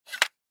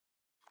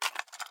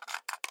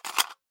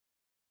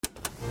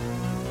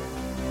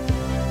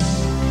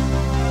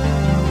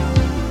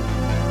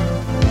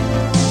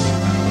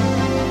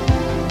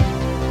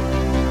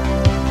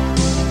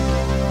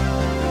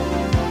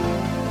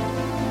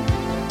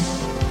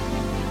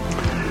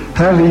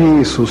Herre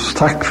Jesus,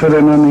 tack för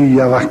denna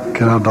nya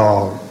vackra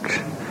dag.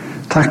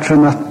 Tack för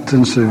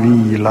nattens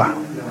vila.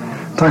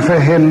 Tack för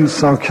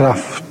hälsa och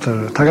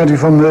krafter. Tack att vi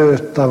får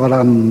möta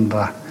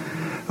varandra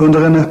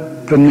under en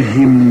öppen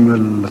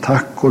himmel.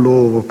 Tack och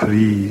lov och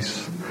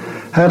pris.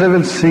 Herre,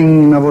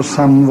 välsigna vår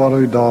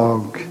samvaro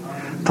idag.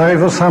 Tack att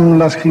vi får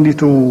samlas kring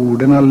ditt ord,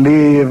 denna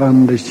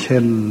levande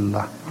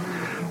källa.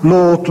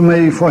 Låt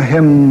mig få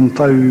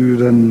hämta ur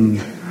den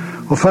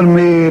och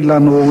förmedla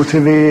något till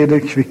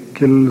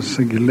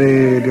vederkvickelse,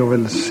 glädje och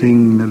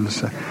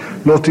välsignelse.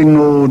 Låt din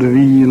nåd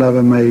vila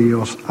över mig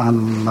och oss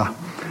alla.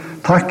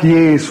 Tack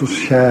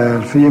Jesus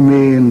kär för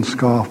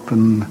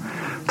gemenskapen.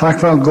 Tack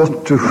för allt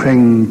gott du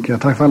skänker.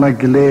 Tack för alla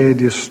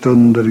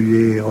glädjestunder du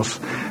ger oss.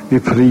 Vi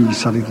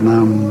prisar ditt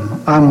namn.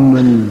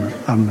 Amen.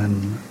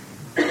 Amen.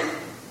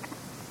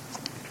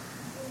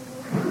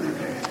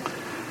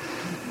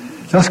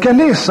 Jag ska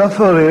läsa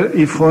för er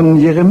ifrån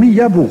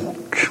Jeremia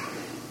bok,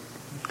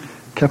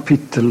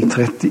 kapitel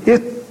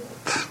 31.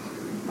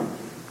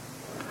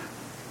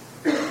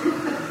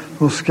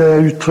 Då ska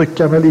jag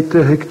uttrycka mig lite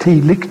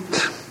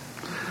högtidligt.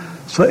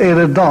 Så är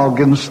det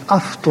dagens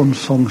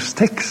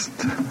aftonsångstext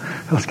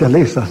jag ska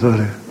läsa för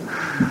er.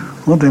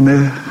 Och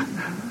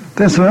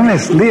den som är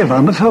mest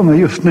levande för mig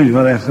just nu,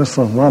 och därför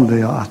så valde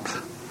jag att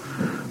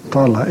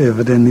tala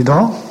över den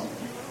idag.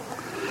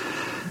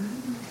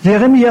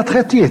 Jeremia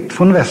 31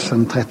 från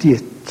versen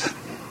 31.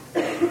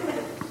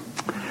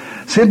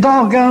 Se,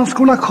 dagar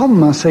skola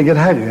komma, säger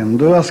Herren,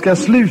 då jag ska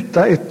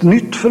sluta ett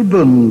nytt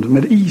förbund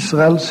med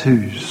Israels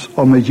hus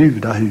och med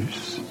Juda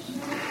hus.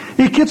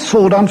 Icke ett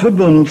sådant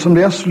förbund som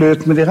det jag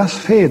slöt med deras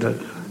fäder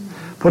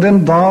på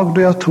den dag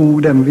då jag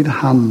tog dem vid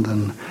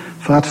handen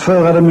för att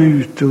föra dem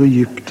ut ur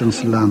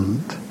Egyptens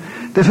land.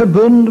 Det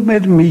förbund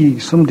med mig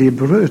som de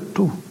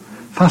bröto,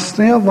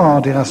 fastän jag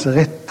var deras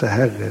rätte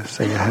herre,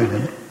 säger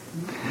Herren.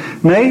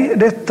 Nej,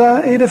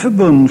 detta är det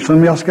förbund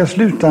som jag ska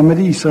sluta med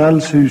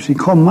Israels hus i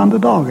kommande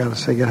dagar,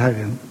 säger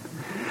Herren.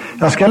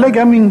 Jag ska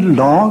lägga min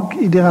lag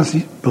i deras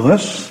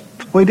bröst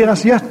och i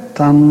deras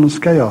hjärtan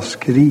ska jag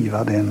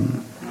skriva den.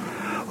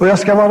 Och jag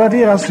ska vara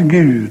deras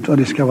Gud och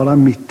det ska vara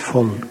mitt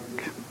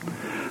folk.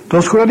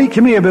 Då skulle de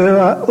icke mer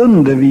behöva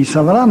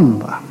undervisa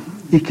varandra,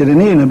 icke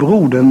den ene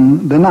brodern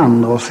den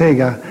andra, och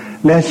säga,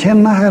 lär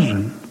känna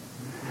Herren.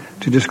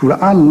 Ty det skulle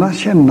alla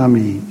känna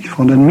mig,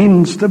 från den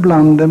minste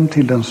bland dem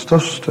till den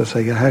största,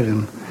 säger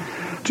Herren.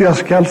 Ty jag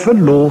skall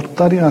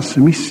förlåta deras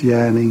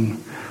missgärning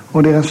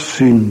och deras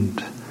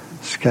synd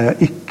ska jag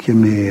icke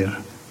mer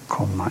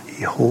komma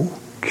ihåg.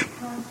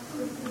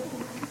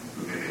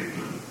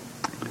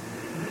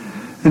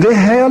 Det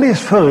här jag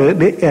läst för er,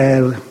 det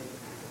är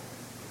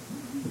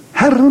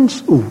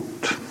Herrens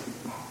ord.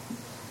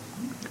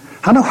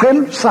 Han har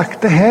själv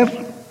sagt det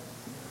här.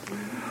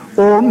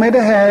 Och med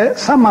det här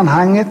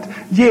sammanhanget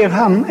ger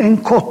han en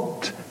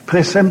kort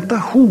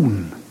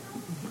presentation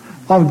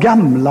av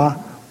gamla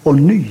och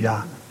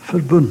nya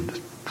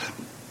förbundet.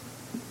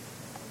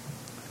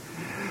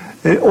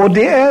 Och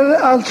det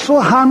är alltså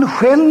han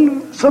själv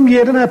som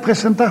ger den här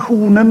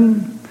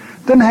presentationen,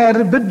 den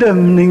här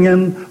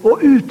bedömningen och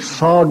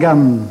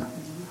utsagan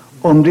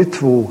om de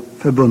två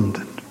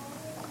förbunden.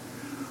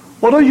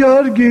 Och då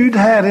gör Gud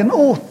här en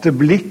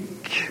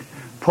återblick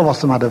på vad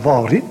som hade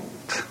varit.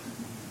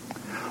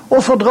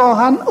 Och så drar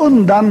han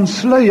undan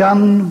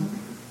slöjan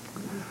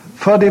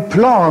för de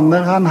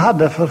planer han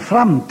hade för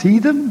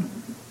framtiden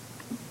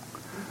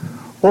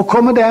och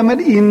kommer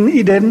därmed in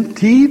i den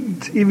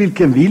tid i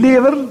vilken vi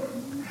lever.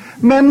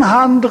 Men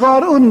han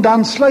drar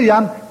undan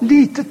slöjan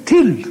lite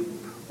till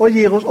och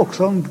ger oss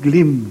också en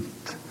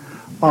glimt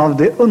av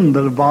det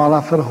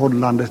underbara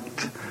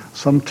förhållandet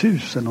som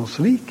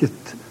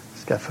tusenårsriket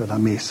ska föra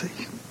med sig.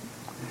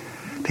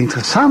 Det är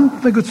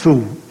intressant med Guds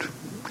ord.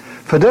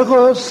 För det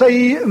rör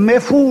sig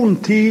med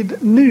forntid,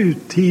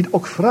 nutid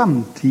och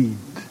framtid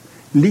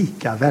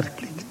lika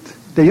verkligt.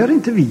 Det gör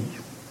inte vi.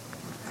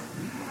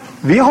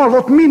 Vi har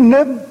vårt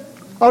minne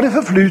av det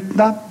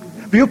förflutna.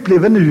 Vi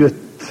upplever nuet.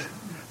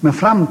 Men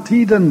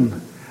framtiden,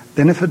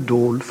 den är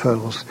fördold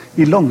för oss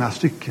i långa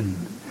stycken.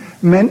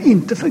 Men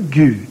inte för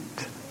Gud,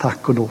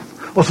 tack och lov.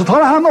 Och så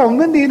talar han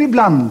om en del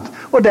ibland.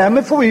 Och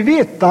därmed får vi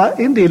veta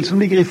en del som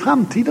ligger i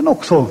framtiden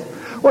också.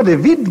 Och det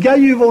vidgar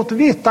ju vårt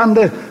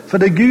vetande, för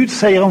det Gud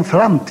säger om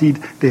framtid,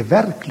 det är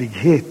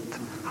verklighet.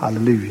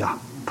 Halleluja,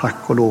 tack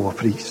och lov och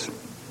pris.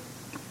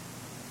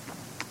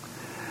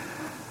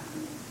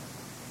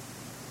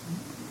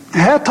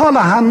 Här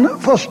talar han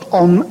först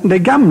om det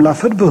gamla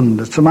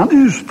förbundet som han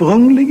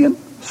ursprungligen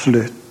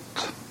slöt.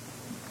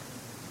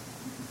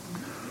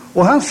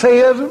 Och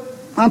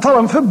han talar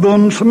om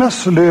förbund som jag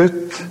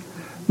slöt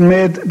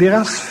med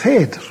deras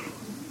fäder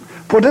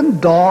på den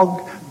dag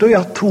då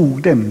jag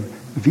tog dem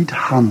vid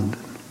handen.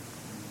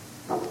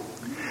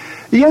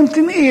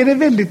 Egentligen är det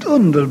väldigt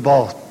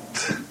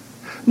underbart,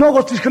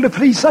 något vi skulle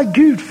prisa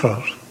Gud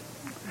för,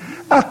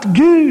 att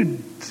Gud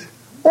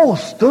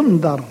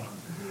åstundar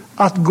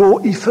att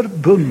gå i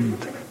förbund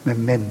med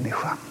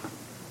människan.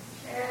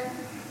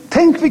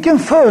 Tänk vilken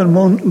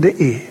förmån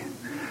det är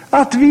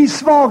att vi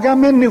svaga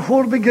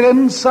människor,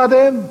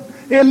 begränsade,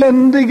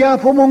 eländiga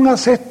på många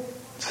sätt,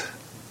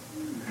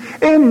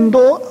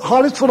 ändå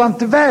har ett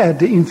sådant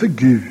värde inför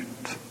Gud.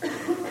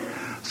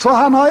 Så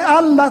han har i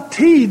alla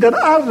tider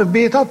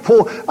arbetat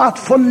på att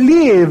få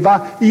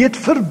leva i ett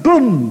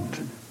förbund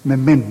med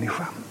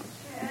människan.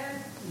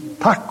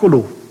 Tack och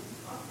lov.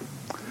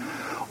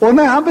 Och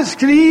när han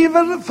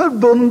beskriver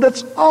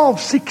förbundets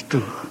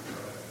avsikter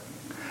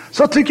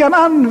så tycker han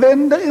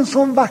använder en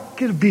sån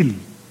vacker bild.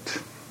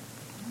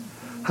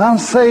 Han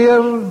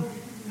säger: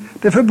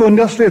 det förbund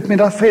jag slöt med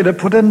era fäder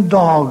på den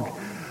dag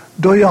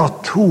då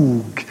jag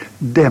tog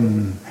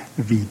dem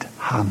vid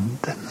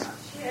handen.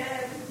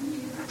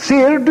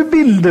 Ser du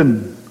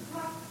bilden?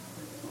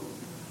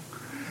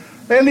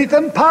 En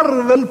liten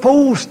parvel på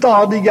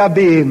ostadiga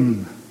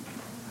ben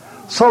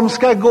som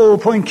ska gå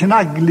på en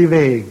knagglig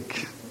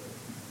väg.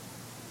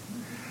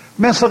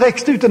 Men så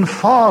räcks ut en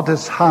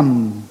faders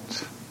hand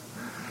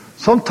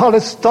som tar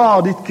ett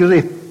stadigt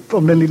grepp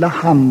om den lilla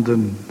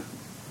handen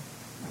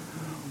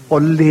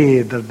och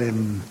leder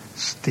dem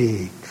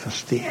steg för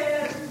steg.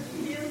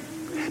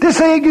 Det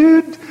säger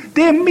Gud,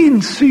 det är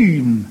min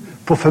syn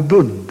på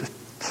förbundet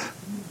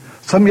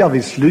som jag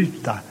vill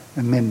sluta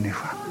med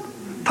människan.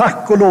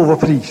 Tack och lov och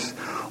pris.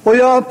 Och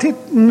jag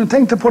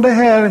tänkte på det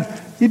här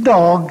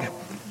idag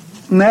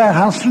när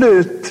han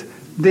slöt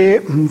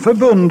det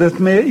förbundet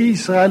med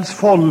Israels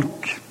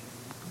folk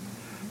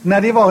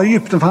när de var i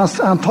Egypten.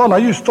 För han talar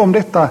just om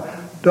detta.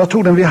 Jag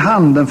tog den vid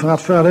handen för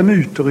att föra dem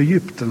ut ur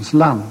Egyptens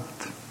land.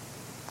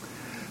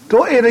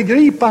 Då är det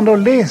gripande att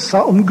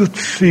läsa om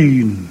Guds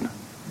syn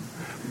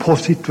på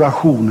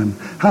situationen.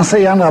 Han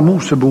säger i Andra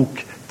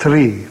Mosebok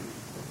 3.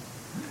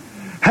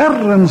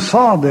 Herren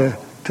sade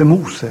till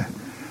Mose: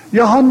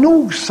 jag har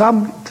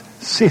nogsamt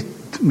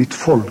sett mitt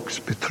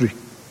folks betryck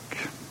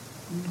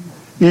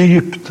i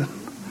Egypten,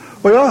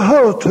 och jag har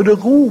hört hur de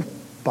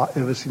ropar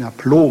över sina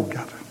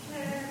plågare.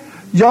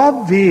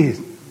 Jag vet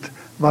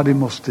vad de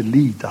måste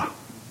lida.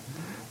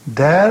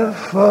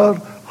 Därför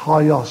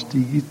har jag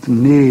stigit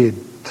ned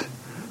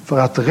för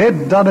att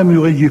rädda dem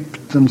ur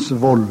Egyptens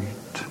våld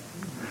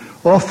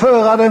och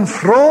föra dem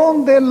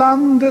från det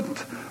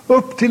landet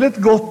upp till ett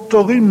gott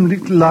och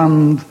rymligt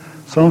land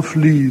som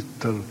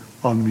flyter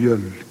av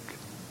mjölk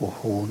och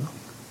honung.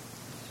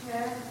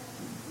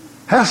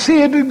 Här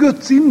ser du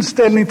Guds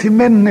inställning till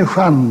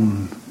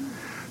människan,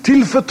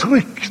 till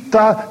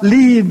förtryckta,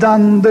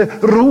 lidande,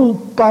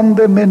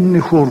 ropande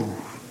människor.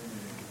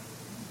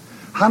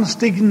 Han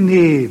steg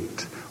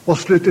ned och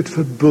slöt ett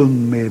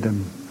förbund med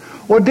dem.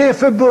 Och det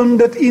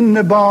förbundet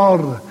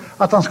innebar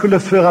att han skulle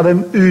föra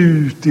dem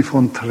ut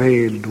ifrån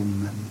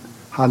träldomen.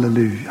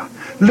 Halleluja.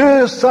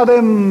 Lösa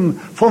dem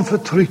från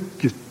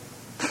förtrycket.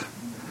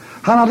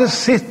 Han hade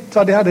sett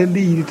vad de hade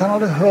lidit. Han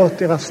hade hört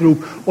deras rop.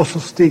 Och så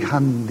steg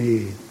han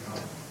ned.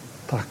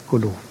 Tack och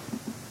lov.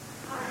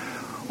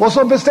 Och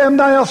så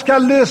bestämde han: jag ska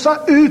lösa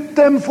ut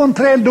dem från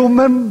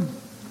träldomen.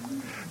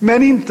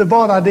 Men inte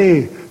bara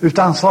det,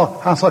 utan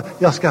han sa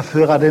jag ska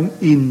föra dem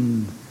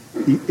in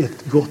i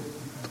ett gott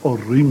och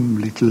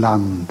rymligt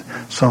land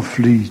som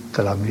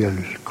flyter av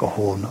mjölk och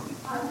honung.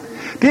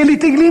 Det är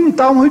lite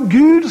glimtar om hur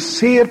Gud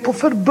ser på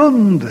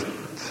förbundet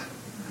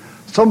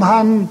som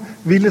han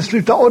ville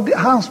sluta. Och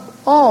hans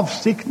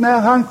avsikt när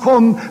han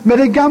kom med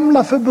det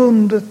gamla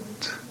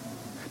förbundet,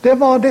 det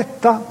var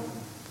detta.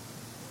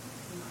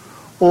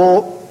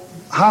 Och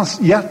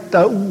hans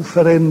hjärta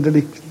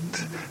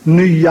oföränderligt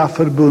nya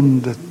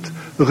förbundet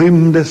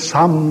rymde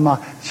samma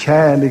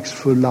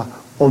kärleksfulla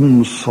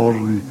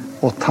omsorg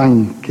och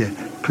tanke.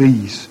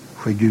 Pris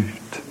för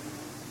Gud.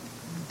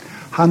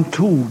 Han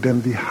tog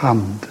den vid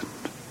handen.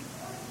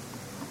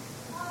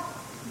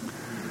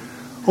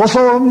 Och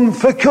så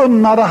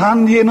förkunnade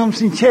han genom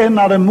sin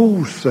tjänare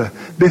Mose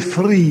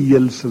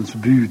befrielsens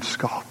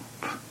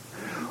budskap.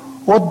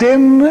 Och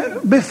den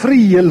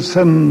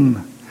befrielsen,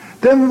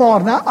 den var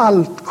när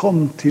allt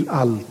kom till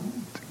allt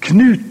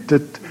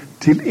knutet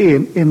till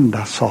en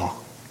enda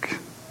sak: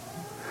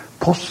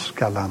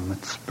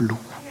 påskalammets blod.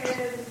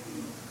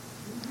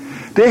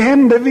 Det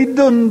hände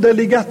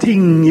vidunderliga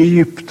ting i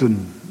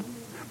Egypten.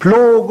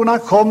 Plågorna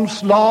kom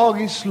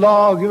slag i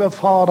slag över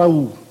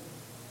farao.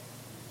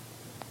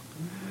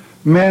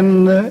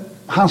 Men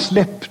han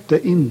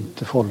släppte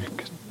inte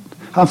folket.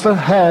 Han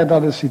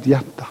förhärdade sitt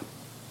hjärta.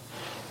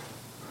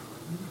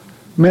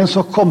 Men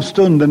så kom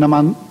stunden när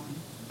man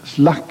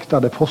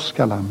slaktade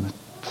påskalammet.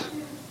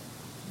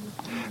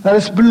 När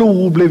dess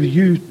blod blev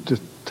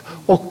gjutet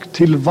och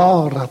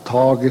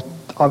tillvarataget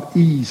av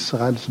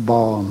Israels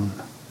barn.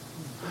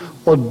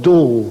 Och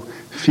då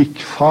fick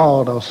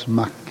faders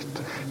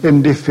makt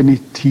en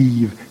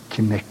definitiv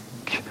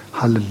knäck.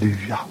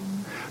 Halleluja.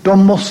 Då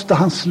måste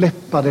han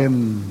släppa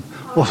dem,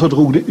 och så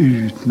drog det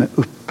ut med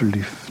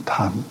upplyft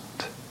hand.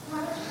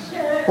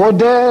 Och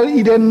där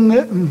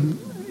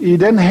i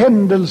den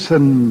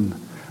händelsen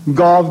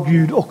gav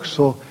Gud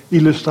också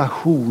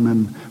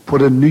illustrationen på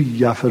det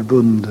nya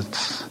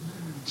förbundets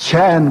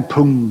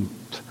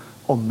kärnpunkt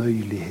och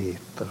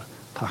möjligheter.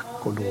 Tack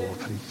och lov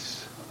och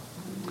pris.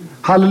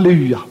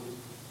 Halleluja.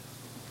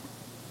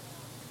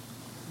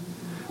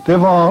 Det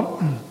var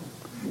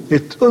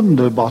ett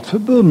underbart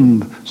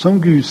förbund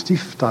som Gud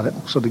stiftade,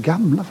 också det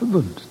gamla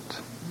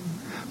förbundet.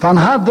 För han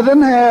hade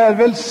den här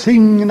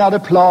välsignade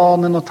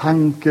planen och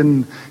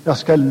tanken: jag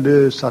ska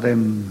lösa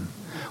dem.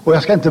 Och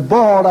jag ska inte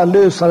bara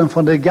lösa dem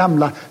från det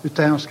gamla,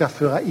 utan jag ska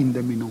föra in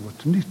dem i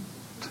något nytt.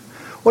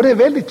 Och det är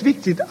väldigt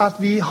viktigt att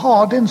vi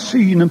har den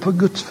synen på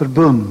Guds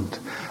förbund.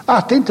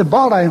 Att det inte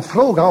bara är en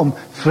fråga om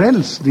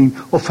frälsning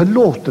och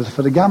förlåtelse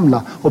för det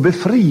gamla och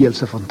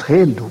befrielse från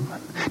träldomen.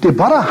 Det är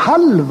bara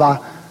halva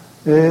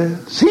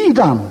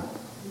sidan.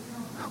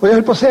 Och jag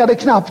höll på att säga det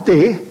knappt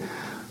det.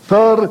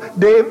 För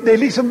det är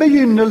liksom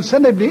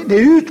begynnelsen, det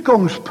är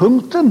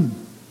utgångspunkten.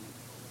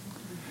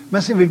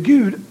 Men sen vill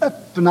Gud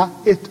öppna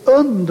ett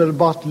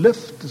underbart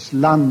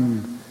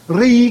löftesland,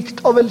 rikt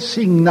och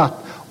välsignat.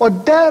 Och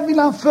där vill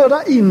han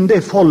föra in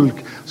det folk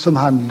som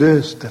han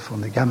löste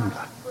från det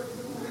gamla.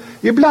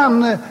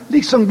 Ibland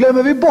liksom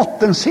glömmer vi bort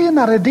den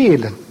senare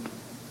delen.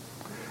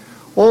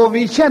 Och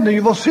vi känner ju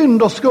vår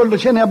synd och skuld och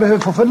känner jag behöver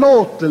få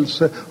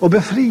förlåtelse och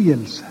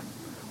befrielse.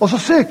 Och så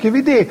söker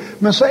vi det,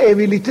 men så är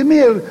vi lite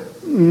mer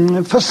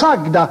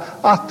försagda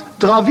att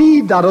dra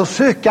vidare och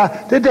söka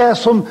det där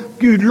som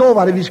Gud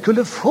lovade vi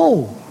skulle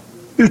få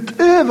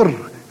utöver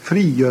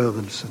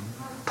frigörelsen,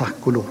 tack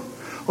och lov.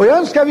 Och jag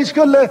önskar vi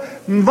skulle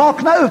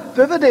vakna upp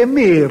över det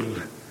mer,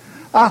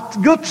 att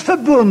Guds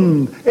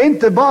förbund är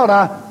inte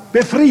bara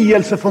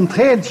befrielse från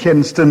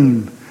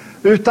trädtjänsten,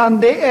 utan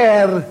det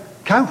är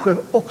kanske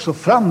också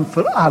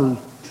framför allt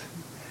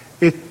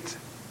ett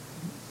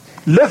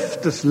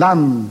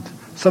löftesland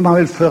som han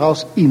vill föra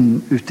oss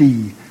in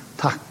uti,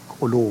 tack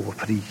och lov och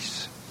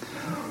pris.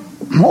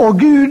 Och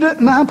Gud,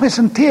 när han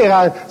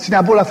presenterar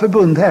sina båda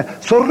förbund här,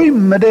 så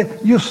rymmer det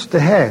just det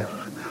här.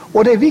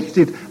 Och det är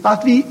viktigt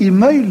att vi i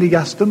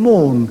möjligaste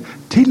mån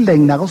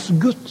tillägnar oss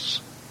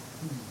Guds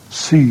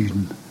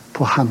syn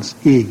på hans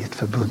eget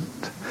förbund.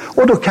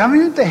 Och då kan vi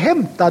ju inte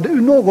hämta det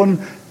ur någon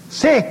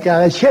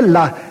säkrare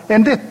källa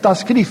än detta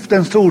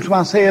skriftens ord som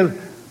han säger: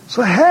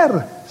 så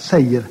här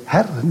säger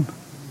Herren,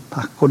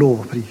 tack och lov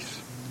och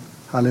pris.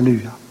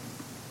 Halleluja.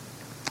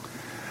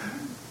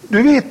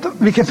 Du vet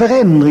vilken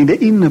förändring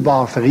det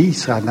innebar för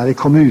Israel när det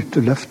kom ut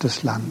ur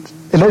löfteslandet,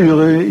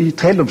 eller i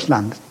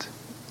träldomslandet.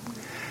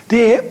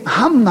 Det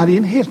hamnade i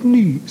en helt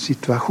ny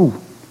situation.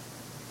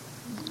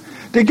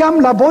 De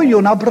gamla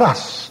bojorna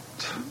brast.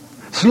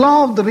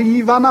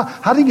 Slavdrivarna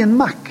hade ingen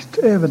makt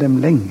över dem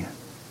länge.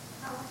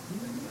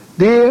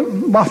 Det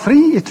var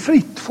ett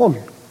fritt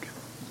folk.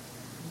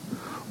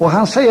 Och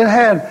han säger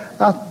här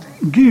att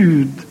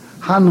Gud,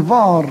 han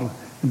var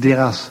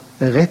deras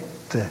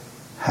rätte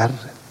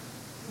Herre.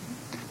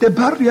 Det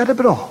började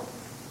bra.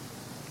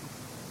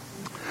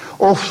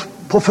 Och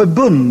på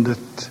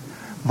förbundet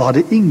var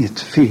det inget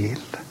fel,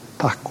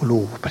 tack och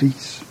lov och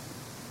pris.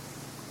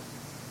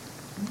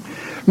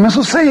 Men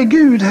så säger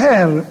Gud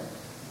här: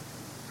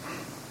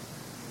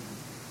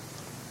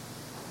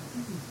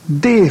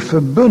 det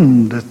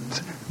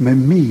förbundet med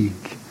mig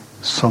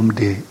som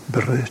det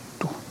bröt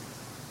då.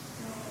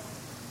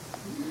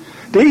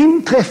 Det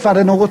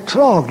inträffade något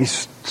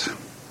tragiskt.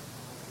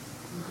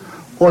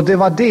 Och det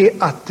var det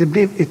att det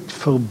blev ett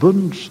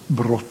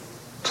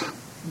förbundsbrott.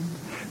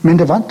 Men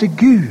det var inte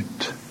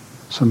Gud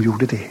som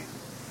gjorde det.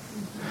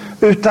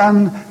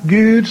 Utan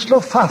Gud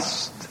slår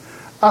fast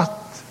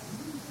att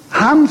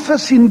han för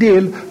sin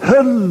del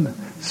höll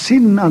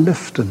sina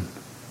löften.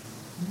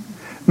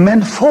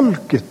 Men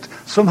folket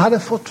som hade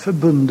fått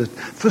förbundet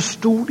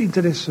förstod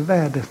inte dess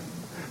värde,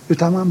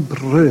 utan man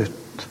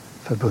bröt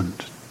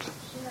förbundet.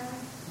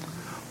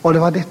 Och det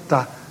var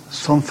detta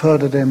som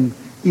förde dem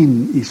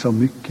in i så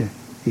mycket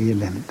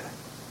elände.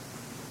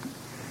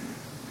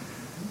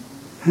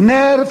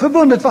 När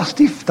förbundet var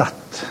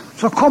stiftat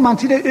så kom man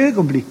till det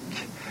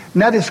ögonblick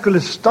när det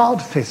skulle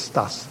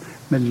stadfästas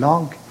med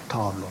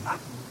lagtavlorna.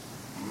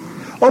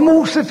 Och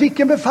Mose fick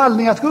en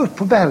befallning att gå upp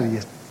på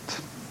berget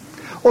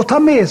och ta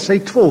med sig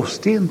 2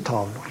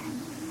 stentavlor.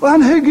 Och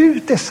han högg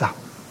ut dessa.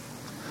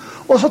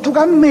 Och så tog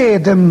han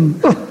med dem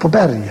upp på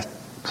berget.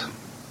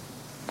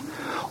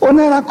 Och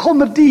när han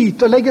kommer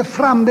dit och lägger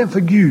fram den för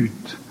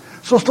Gud,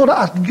 så står det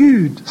att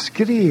Gud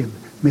skrev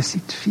med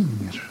sitt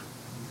finger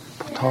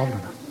på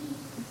tavlorna.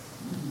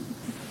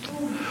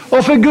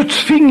 Och för Guds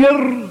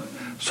finger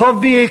så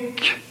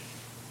vek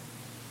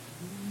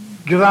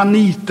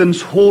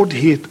granitens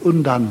hårdhet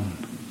undan,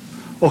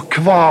 och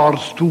kvar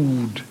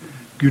stod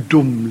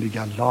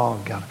gudomliga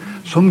lagar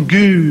som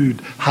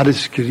Gud hade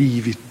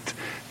skrivit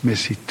med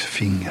sitt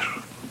finger.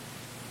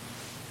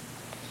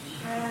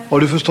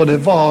 Och du förstår, det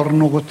var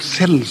något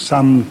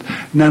sällsamt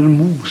när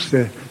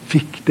Mose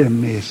fick det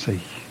med sig.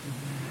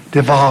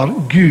 Det var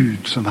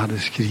Gud som hade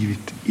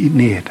skrivit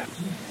ner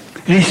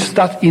det,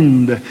 ristat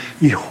in det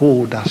i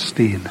hårda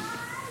sten.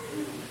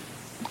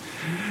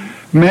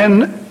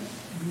 Men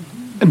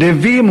det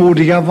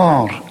vemodiga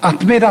var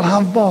att medan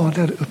han var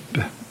där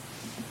uppe,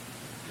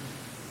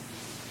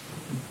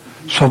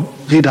 så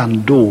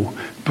redan då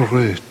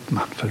bröt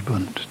man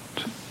förbundet.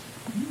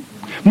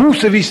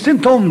 Mose visste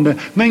inte om det,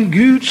 men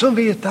Gud som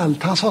vet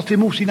allt, han sa till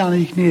Mose innan han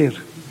gick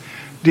ner: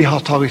 det har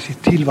tagit sig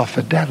till vad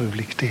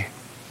fördärvligt det.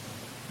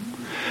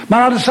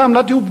 Man hade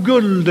samlat ihop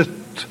guldet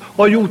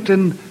och gjort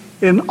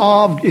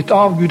ett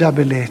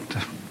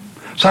avgudabeläte.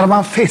 Så hade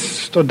man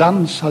fest och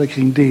dansade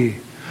kring det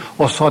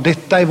och sa: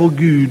 detta är vår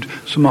Gud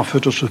som har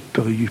fört oss upp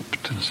ur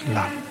Egyptens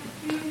land.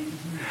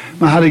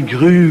 Man hade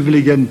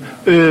gruvligen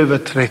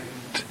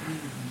överträtt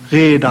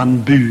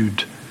redan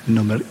bud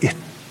nummer 1.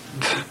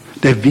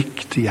 Det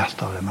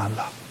viktigaste av dem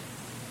alla.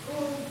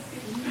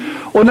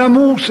 Och när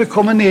Mose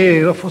kommer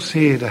ner och får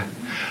se det,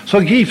 så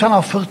grips han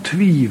av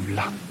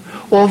förtvivlan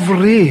och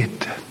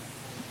vrede.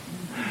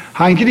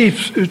 Han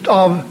grips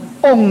av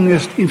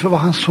ångest inför vad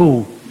han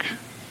såg.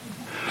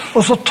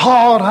 Och så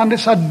tar han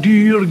dessa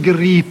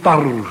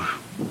dyrgripar,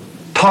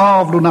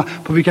 tavlorna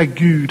på vilka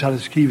Gud hade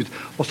skrivit,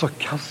 och så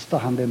kastar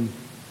han dem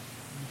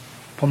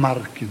på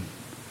marken.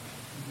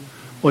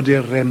 Och det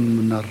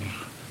rämnar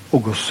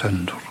och går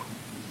sönder.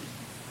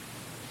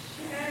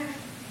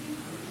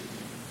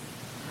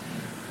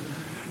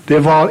 Det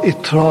var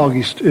ett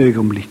tragiskt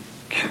ögonblick.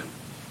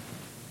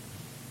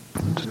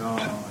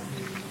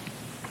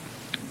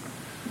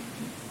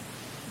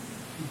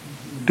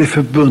 Det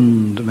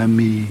förbund med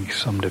mig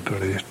som det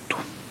bröt.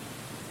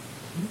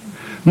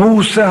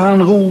 Mose,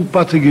 han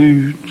ropade till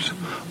Gud,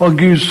 och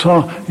Gud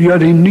sa: gör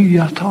det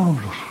nya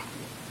tavlor.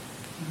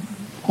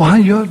 Och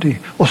han gör det,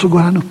 och så går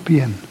han upp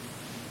igen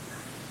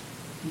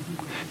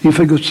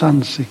inför Guds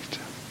ansikte.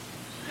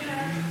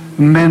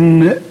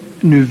 Men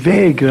nu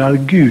vägrar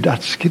Gud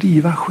att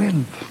skriva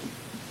själv.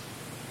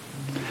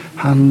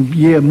 Han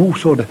ger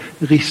Mose order: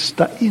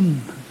 rista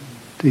in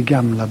de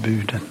gamla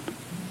buden.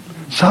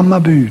 Samma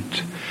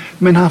bud,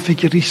 men han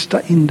fick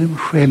rista in dem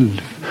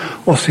själv.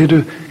 Och ser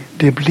du,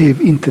 det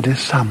blev inte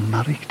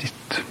detsamma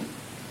riktigt.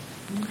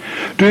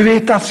 Du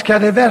vet att ska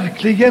det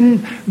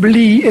verkligen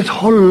bli ett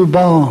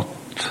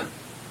hållbart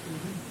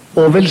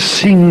och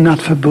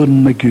välsignat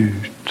förbund med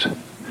Gud,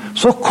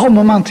 så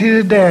kommer man till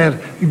det där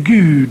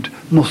Gud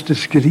måste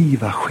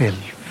skriva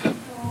själv.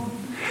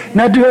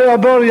 När du och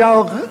jag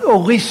börjar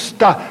att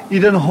rista i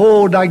den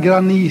hårda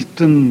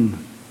graniten,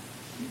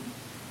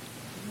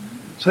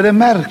 så är det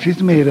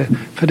märkligt med det,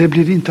 för det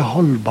blir inte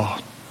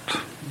hållbart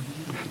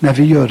när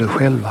vi gör det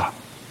själva.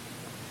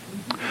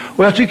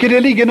 Och jag tycker det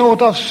ligger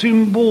något av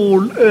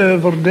symbol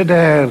över det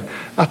där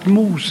att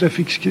Mose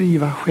fick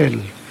skriva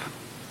själv.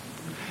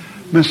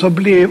 Men så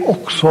blev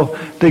också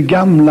det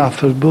gamla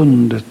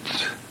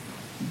förbundet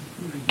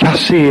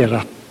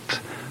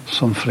kasserat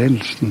som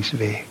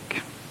frälsningsväg.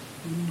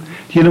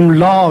 Genom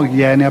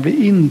laggärningar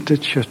blir inte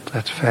ett kött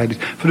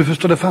rättfärdigt. För du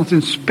förstår, det fanns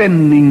en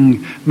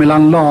spänning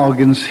mellan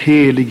lagens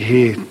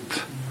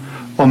helighet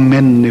och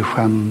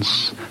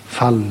människans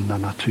fallna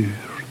natur.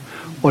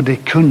 Och det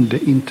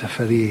kunde inte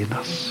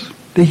förenas.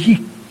 Det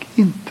gick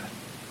inte.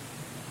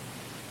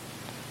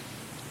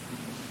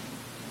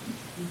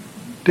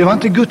 Det var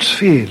inte Guds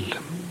fel.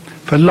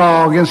 För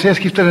lagen, säger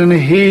skriften, den är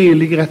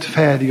helig,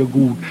 rättfärdig och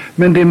god.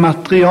 Men det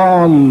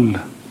material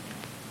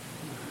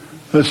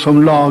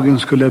som lagen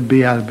skulle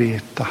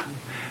bearbeta,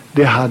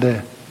 det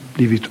hade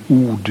blivit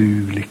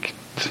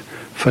odugligt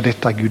för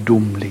detta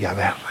gudomliga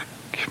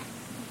verk.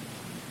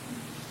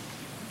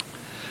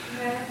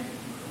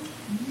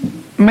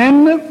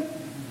 Men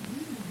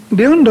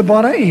det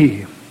underbara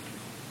är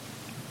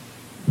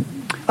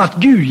att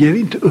Gud ger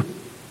inte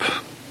upp.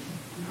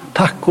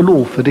 Tack och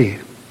lov för det.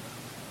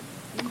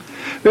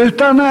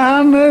 Utan när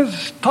han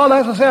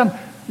talar så säger han: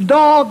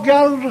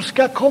 dagar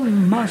ska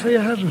komma, säger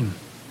Herren,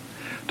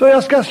 då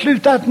jag ska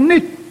sluta ett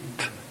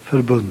nytt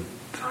förbund.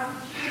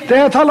 Det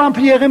här talar han på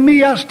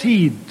Jeremias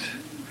tid,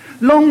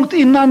 långt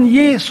innan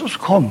Jesus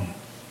kom.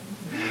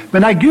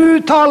 Men när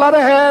Gud talade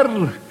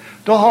här,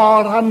 då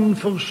har han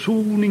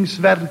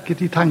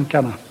försoningsverket i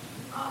tankarna.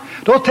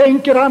 Då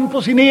tänker han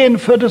på sin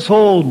enfödde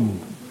son,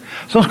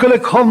 som skulle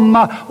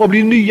komma och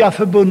bli nya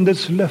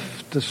förbundets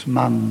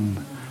löftesman.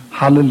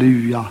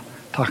 Halleluja,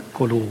 tack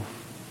och lov.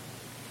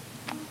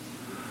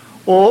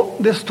 Och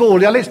det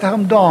står, jag läste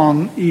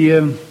häromdagen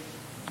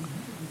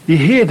i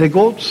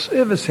Hedegårds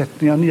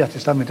översättning av Nya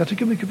testamentet. Jag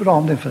tycker mycket bra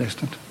om den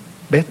förresten.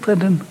 Bättre än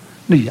den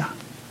nya.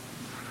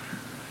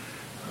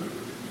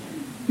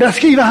 Där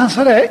skriver han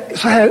så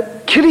här: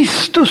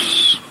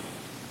 Kristus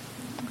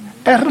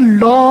är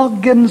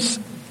lagens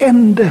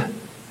ände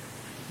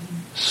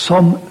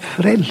som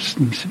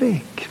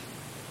frälsningsväg.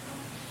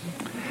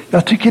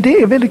 Jag tycker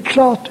det är väldigt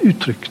klart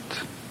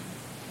uttryckt.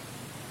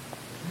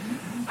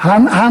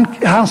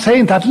 Han säger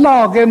inte att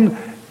lagen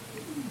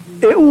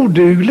är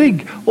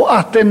oduglig och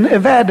att den är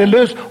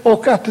värdelös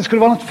och att det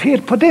skulle vara något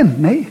fel på den.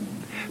 Nej.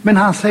 Men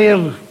han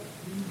säger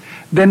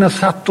den är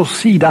satt åt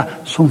sida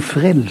som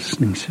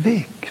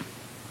frälsningsväg.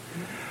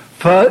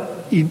 För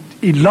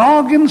i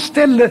lagens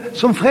ställe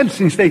som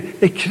frälsningsväg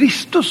är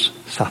Kristus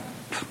satt.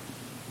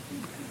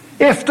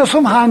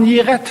 Eftersom han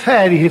ger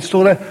rättfärdighet,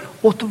 står det,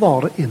 åt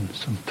var och en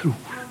som tror.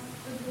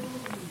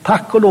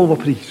 Tack och lov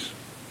och pris.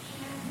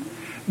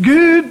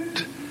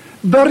 Gud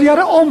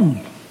började om.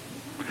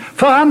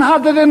 För han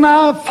hade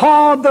denna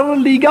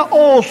faderliga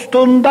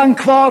åstundan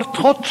kvar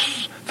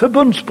trots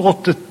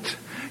förbundsbrottet.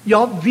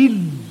 Jag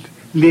vill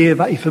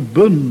leva i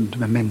förbund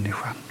med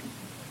människan.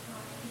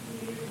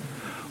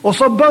 Och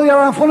så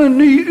börjar han från en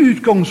ny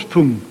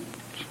utgångspunkt.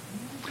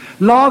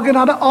 Lagen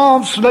hade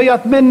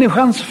avslöjat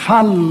människans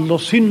fall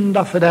och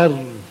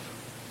syndafördärv.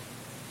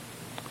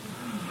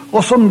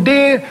 Och som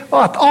det,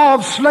 att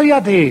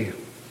avslöja det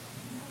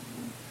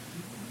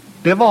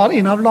var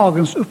en av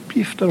lagens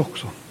uppgifter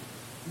också.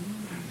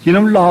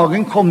 Genom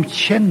lagen kom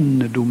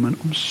kännedomen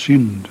om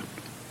synden.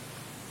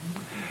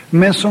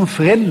 Men som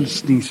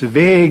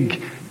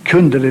frälsningsväg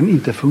kunde den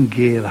inte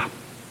fungera.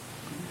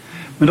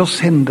 Men då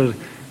sänder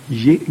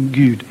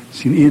Gud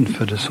sin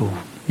enfödde son,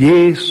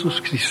 Jesus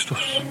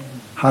Kristus.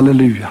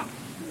 Halleluja.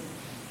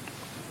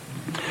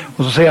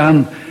 Och så säger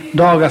han,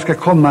 dagar ska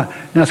komma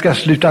när jag ska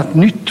sluta ett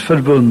nytt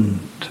förbund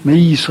med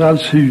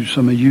Israels hus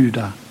och med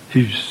Juda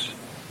hus.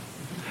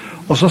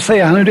 Och så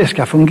säger han hur det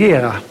ska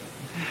fungera.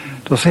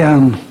 Då säger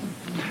han,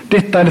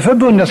 detta är det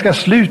förbund jag ska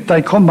sluta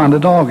i kommande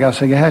dagar,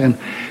 säger Herren.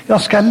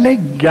 Jag ska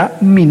lägga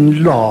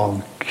min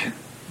lag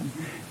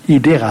i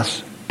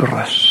deras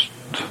bröst.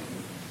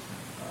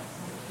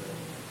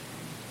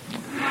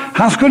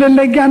 Han skulle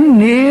lägga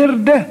ner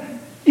det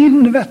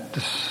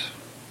invärtes.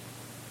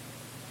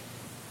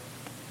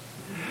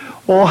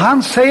 Och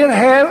han säger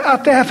här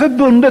att det här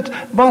förbundet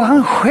var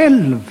han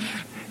själv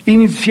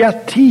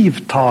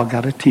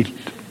initiativtagare till.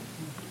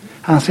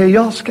 Han säger,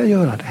 jag ska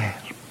göra det här.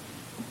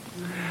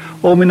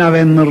 Och mina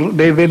vänner,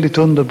 det är väldigt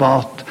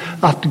underbart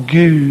att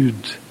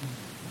Gud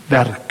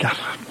verkar.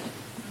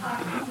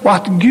 Och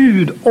att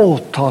Gud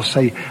åtar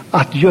sig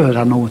att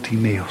göra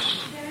någonting med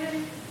oss.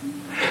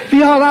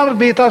 Vi har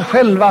arbetat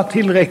själva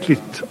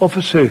tillräckligt och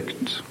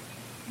försökt.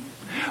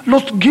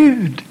 Låt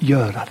Gud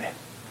göra det.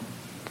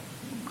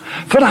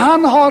 För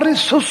han har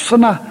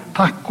resurserna,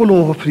 tack och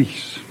lov och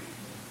pris.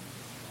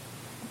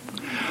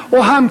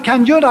 Och han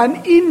kan göra en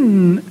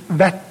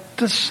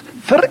invärtes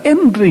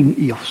förändring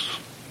i oss.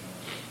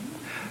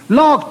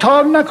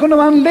 Lagtavlorna kunde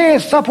man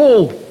läsa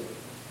på.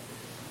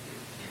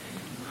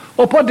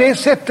 Och på det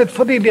sättet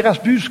får det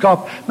deras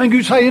budskap. Men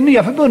Gud säger i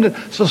nya förbundet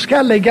så ska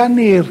jag lägga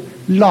ner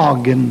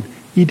lagen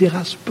i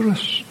deras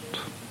bröst.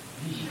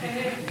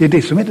 Det är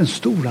det som är den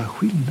stora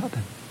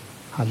skillnaden.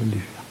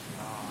 Halleluja.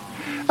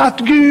 Att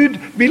Gud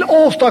vill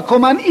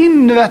åstadkomma en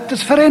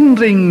invärtes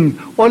förändring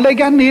och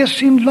lägga ner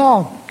sin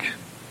lag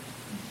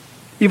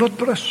i vårt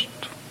bröst.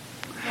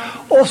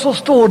 Och så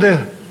står det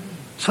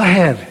så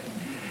här,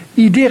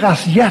 i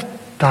deras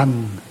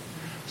hjärtan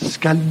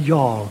skall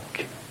jag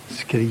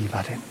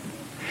skriva den.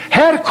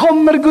 Här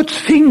kommer Guds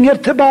finger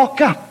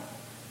tillbaka.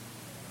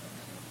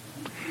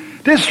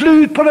 Det är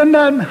slut på den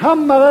där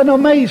hammaren och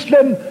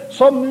mejslen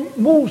som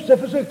Mose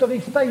försökte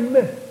rista in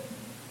med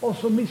och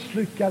så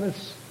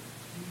misslyckades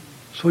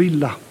så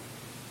illa.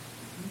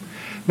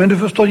 Men du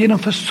förstår, genom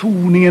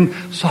försoningen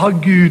så har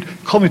Gud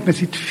kommit med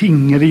sitt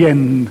finger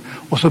igen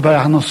och så börjar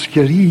han att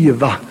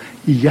skriva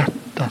i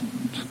hjärtat.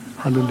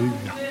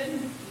 Halleluja.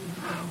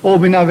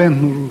 Och mina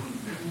vänner,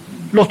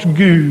 låt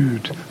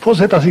Gud få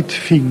sätta sitt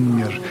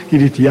finger i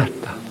ditt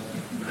hjärta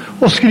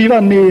och skriva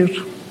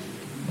ner.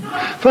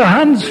 För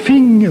hans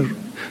finger,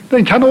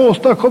 den kan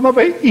åstadkomma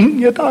vad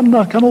inget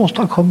annat kan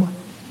åstadkomma.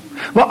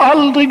 Vad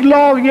aldrig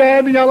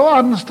laggärningar och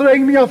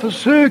ansträngningar och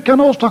försök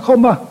kan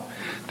åstadkomma,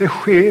 det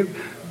sker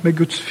med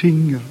Guds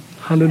finger.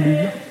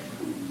 Halleluja.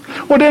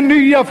 Och det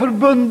nya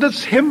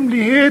förbundets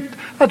hemlighet,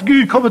 att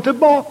Gud kommer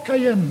tillbaka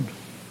igen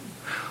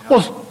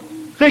och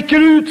räcker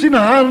ut sin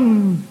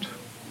hand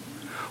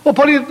och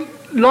på det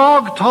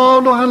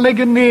lagtavlor han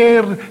lägger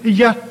ner i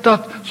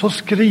hjärtat så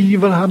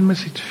skriver han med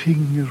sitt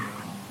finger.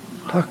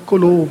 Tack och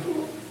lov.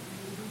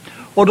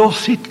 Och då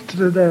sitter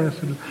det där,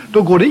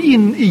 då går det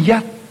in i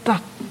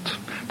hjärtat.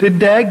 Det är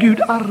där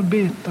Gud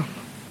arbetar.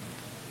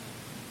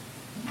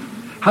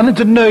 Han är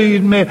inte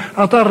nöjd med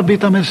att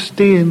arbeta med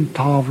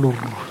stentavlor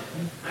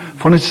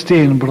från ett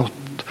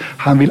stenbrott.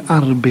 Han vill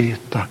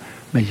arbeta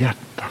med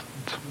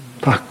hjärtat.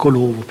 Tack och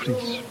lov och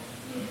pris.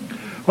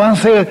 Och han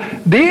säger,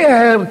 det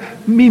är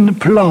min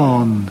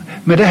plan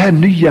med det här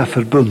nya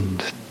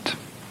förbundet.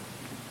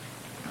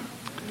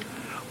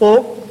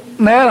 Och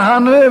när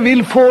han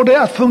vill få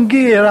det att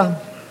fungera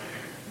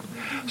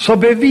så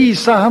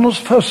bevisar han oss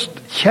först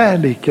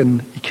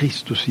kärleken i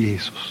Kristus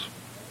Jesus.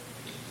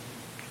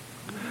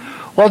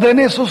 Och den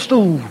är så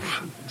stor,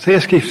 säger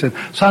skriften,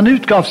 så han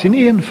utgav sin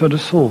enfödde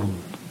son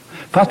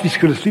för att vi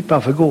skulle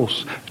slippa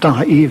förgås utan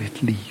ha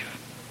evigt liv.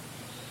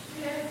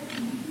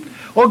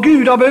 Och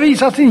Gud har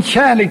bevisat sin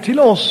kärlek till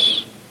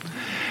oss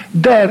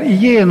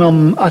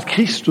därigenom att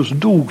Kristus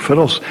dog för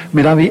oss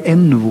medan vi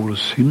ännu vore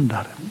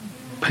syndare.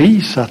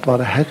 Prisat var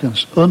det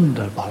Herrens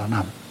underbara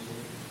namn.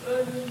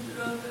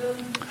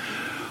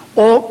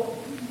 Och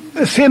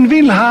sen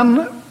vill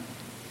han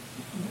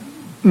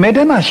med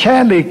denna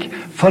kärlek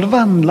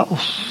förvandla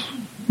oss.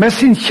 Med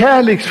sin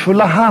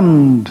kärleksfulla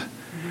hand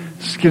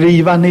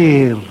skriva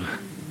ner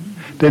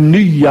det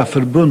nya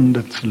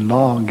förbundets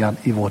lagar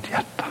i vårt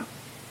hjärta.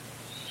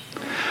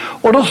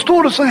 Och då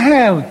står det så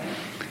här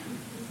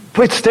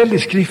på ett ställe i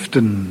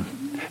skriften.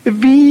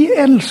 Vi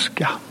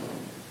älskar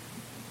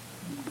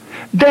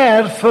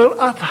därför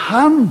att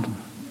han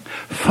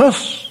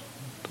först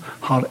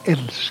har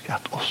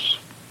älskat oss.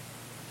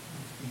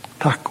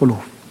 Tack och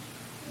lov.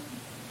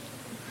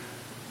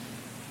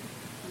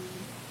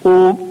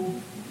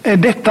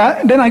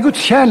 Denna Guds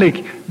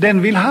kärlek,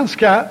 den vill han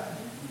ska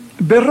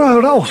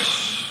beröra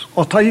oss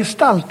och ta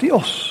gestalt i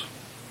oss.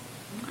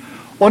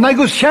 Och när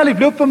Guds kärlek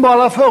blir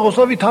uppenbara för oss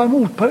och vi tar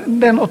emot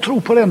den och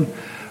tror på den,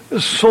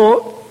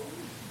 så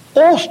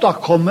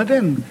åstadkommer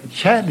den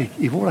kärlek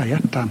i våra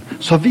hjärtan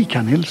så vi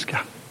kan älska.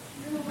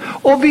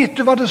 Och vet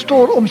du vad det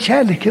står om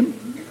kärleken?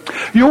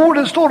 Jo,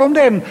 det står om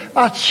den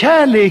att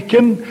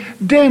kärleken,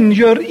 den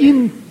gör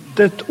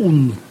intet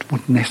ont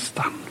mot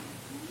nästan.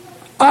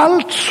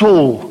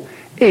 Alltså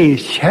är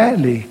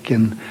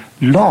kärleken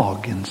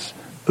lagens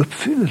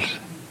uppfyllelse.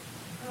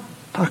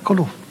 Tack och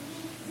lov.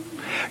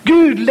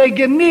 Gud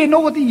lägger ner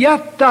något i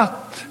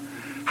hjärtat.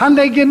 Han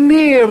lägger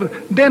ner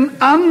den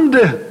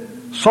ande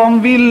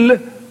som vill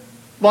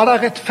vara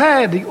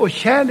rättfärdig och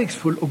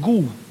kärleksfull och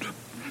god.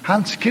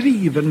 Han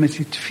skriver med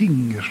sitt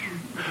finger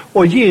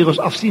och ger oss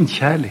av sin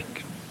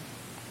kärlek.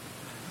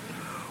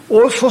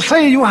 Och så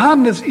säger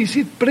Johannes i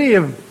sitt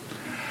brev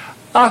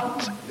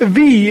att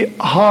vi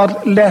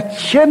har lärt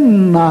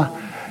känna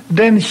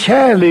den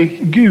kärlek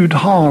Gud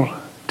har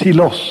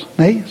till oss.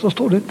 Nej, så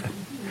står det inte.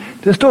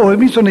 Det står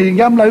åtminstone i den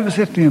gamla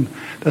översättningen.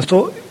 Det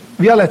står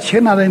vi har lärt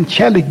känna den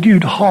kärlek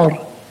Gud har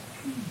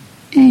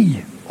i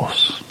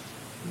oss.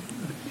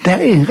 Det är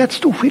en rätt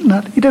stor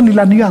skillnad i den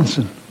lilla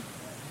nyansen.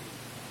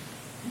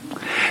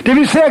 Det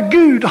vill säga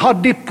Gud har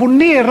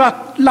deponerat,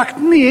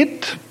 lagt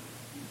ned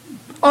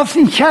av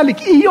sin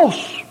kärlek i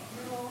oss.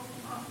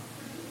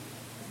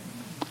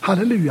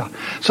 Halleluja.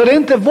 Så det är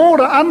inte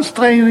våra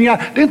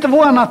ansträngningar, det är inte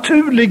våra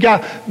naturliga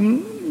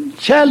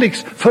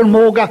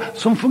kärleksförmåga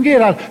som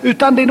fungerar,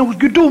 utan det är något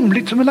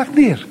gudomligt som är lagt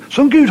ner,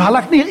 som Gud har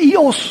lagt ner i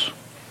oss.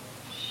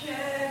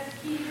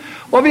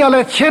 Och vi har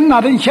lärt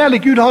känna den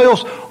kärlek Gud har i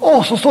oss.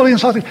 Och så står det en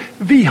sak till.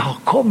 Vi har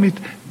kommit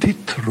till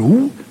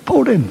tro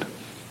på den.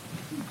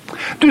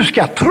 Du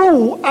ska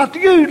tro att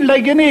Gud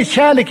lägger ner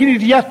kärlek i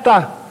ditt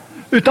hjärta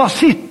utav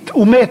sitt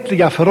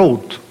omätliga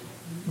förråd.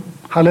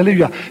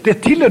 Halleluja. Det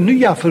tillhör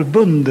nya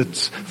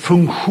förbundets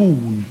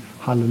funktion.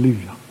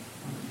 Halleluja.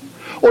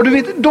 Och du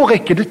vet, då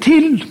räcker det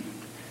till.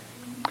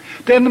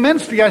 Den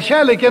mänskliga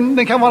kärleken,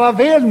 den kan vara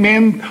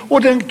välment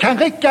och den kan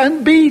räcka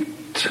en bit.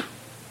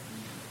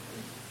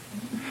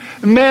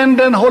 Men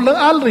den håller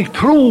aldrig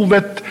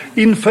provet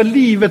inför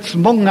livets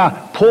många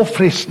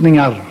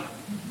påfrestningar.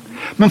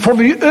 Men får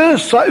vi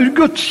ösa ur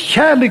Guds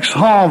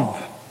kärlekshav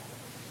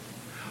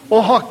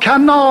och ha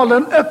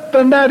kanalen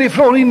öppen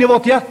därifrån in i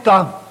vårt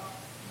hjärta,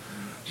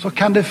 så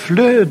kan det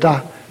flöda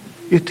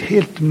ett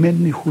helt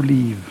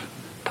människoliv,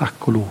 tack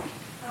och lov.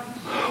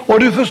 Och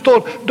du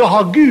förstår, då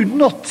har Gud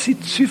nått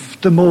sitt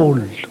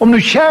syftemål. Om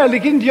nu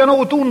kärlek inte gör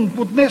något ont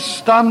mot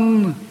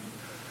nästan,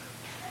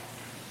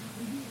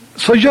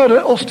 så gör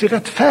det oss till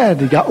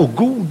rättfärdiga och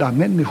goda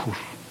människor.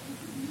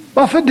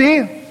 Varför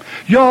det?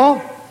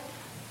 Ja,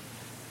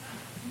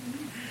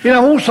 en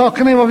av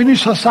orsakerna är vad vi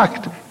nyss har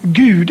sagt.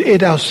 Gud är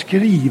där och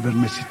skriver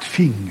med sitt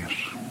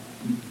finger.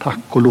 Tack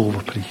och lov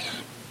och pris.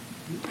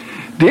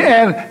 Det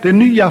är det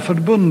nya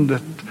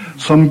förbundet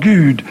som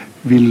Gud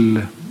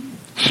vill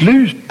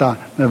sluta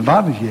med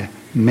varje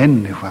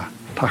människa.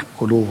 Tack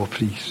och lov och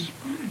pris.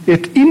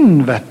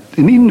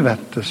 En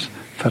invärtes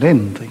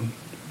förändring.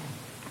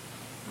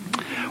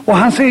 Och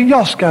han säger,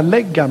 jag ska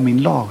lägga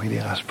min lag i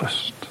deras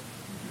bröst.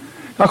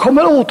 Jag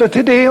kommer åter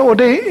till det, och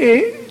det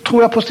är,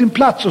 tror jag, på sin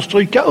plats att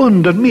stryka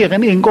under mer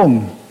än en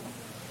gång.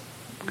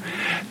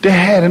 Det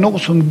här är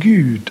något som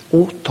Gud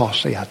åtar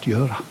sig att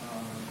göra.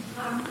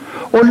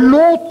 Och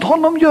låt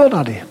honom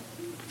göra det.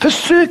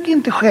 Försök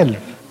inte själv,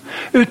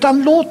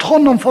 utan låt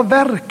honom få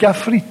verka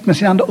fritt med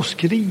sin ande och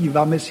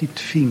skriva med sitt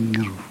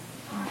finger.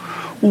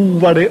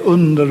 Vad det är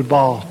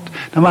underbart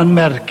när man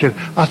märker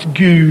att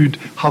Gud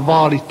har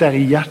varit där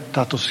i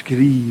hjärtat och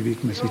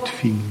skrivit med sitt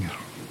finger.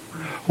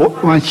 Och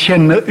man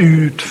känner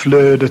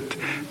utflödet.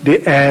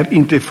 Det är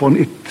inte från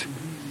ett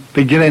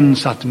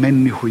begränsat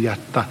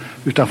människohjärta,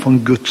 utan från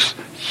Guds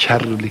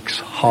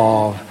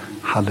kärlekshav.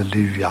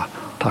 Halleluja,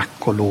 tack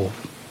och lov.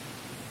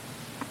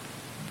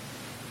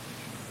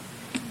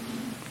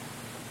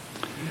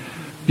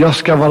 Jag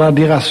ska vara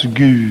deras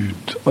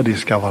Gud och det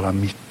ska vara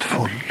mitt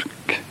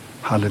folk.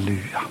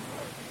 Halleluja.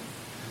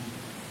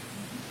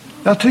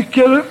 Jag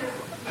tycker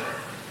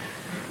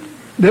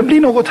det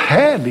blir något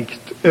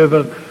härligt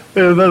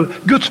över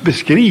Guds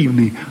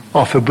beskrivning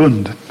av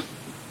förbundet.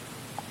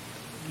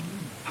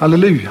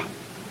 Halleluja.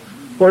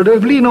 Och det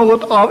blir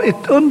något av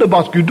ett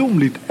underbart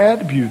gudomligt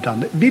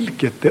erbjudande,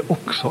 vilket det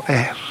också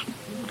är.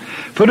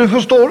 För du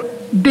förstår,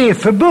 det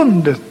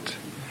förbundet,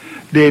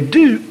 det är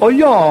du och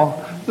jag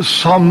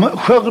som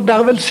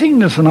skördar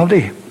välsignelsen av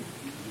det.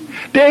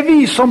 Det är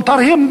vi som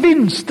tar hem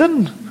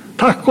vinsten,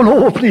 tack och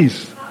lov och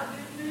pris.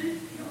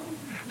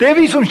 Det är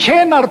vi som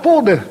tjänar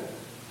på det.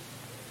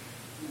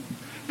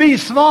 Vi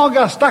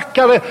svaga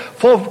stackare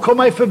får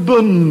komma i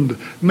förbund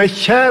med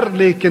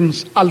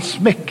kärlekens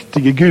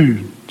allsmäktige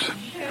Gud.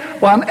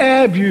 Och han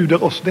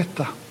erbjuder oss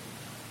detta.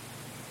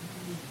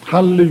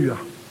 Halleluja.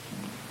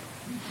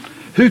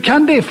 Hur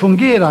kan det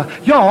fungera?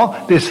 Ja,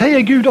 det säger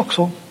Gud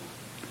också.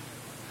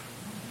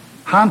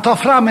 Han tar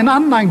fram en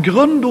annan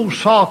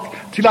grundorsak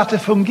till att det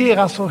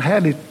fungerar så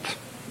härligt.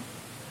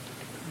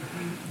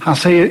 Han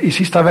säger i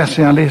sista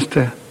versen jag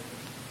läste: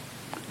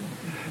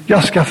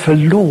 jag ska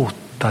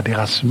förlåta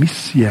deras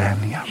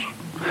missgärningar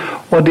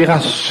och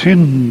deras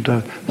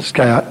synder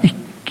ska jag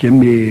icke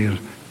mer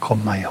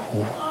komma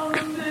ihåg.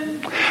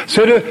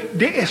 Så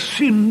det är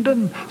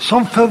synden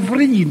som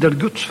förvrider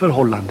Guds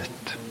förhållandet.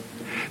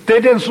 Det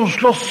är den som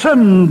slår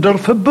sönder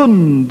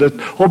förbundet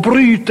och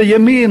bryter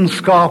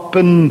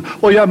gemenskapen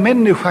och gör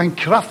människan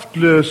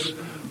kraftlös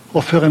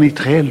och för en i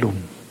träldom.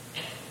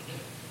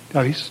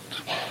 Ja, visst.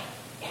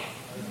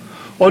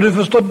 Och du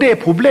förstår, det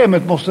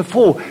problemet måste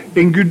få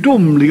en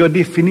gudomlig och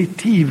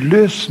definitiv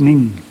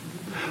lösning.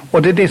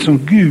 Och det är det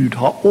som Gud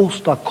har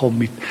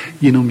åstadkommit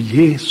genom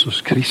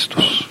Jesus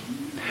Kristus.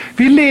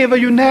 Vi lever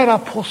ju nära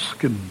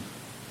påsken,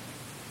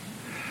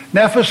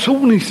 när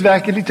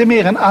försoningsverket lite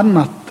mer än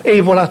annat är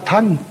i våra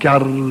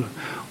tankar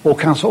och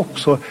kanske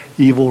också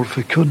i vår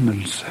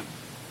förkunnelse.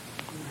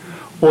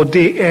 Och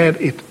det är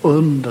ett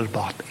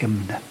underbart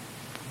ämne.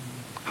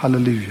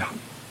 Halleluja.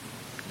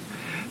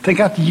 Tänk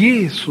att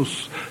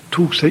Jesus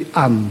tog sig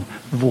an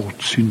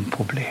vårt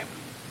syndproblem.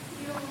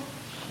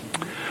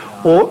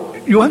 Och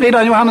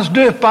redan Johannes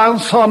döparen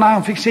sa, när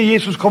han fick se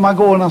Jesus komma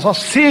gående, han sa: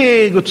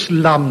 se Guds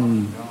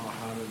lamm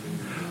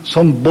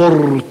som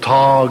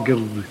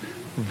borttager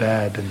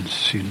världens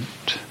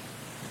synd.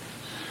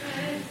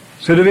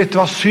 Så du vet, det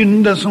var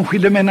synden som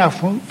skilde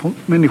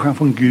människan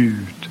från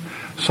Gud,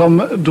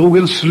 som drog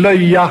en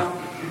slöja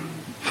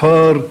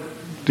för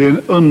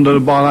den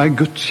underbara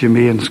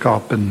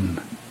gudsgemenskapen.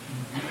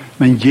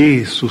 Men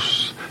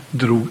Jesus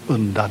drog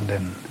undan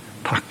den,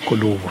 tack och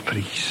lov och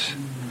pris.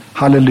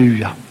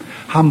 Halleluja.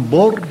 Han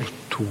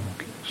borttog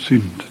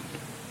synden.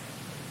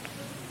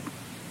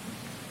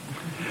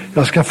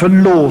 Jag ska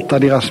förlåta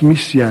deras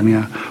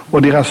missgärningar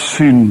och deras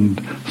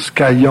synd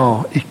ska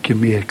jag icke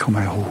mer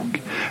komma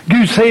ihåg.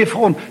 Gud säger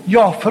ifrån: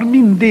 jag för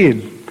min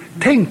del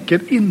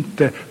tänker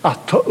inte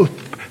att ta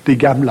upp de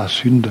gamla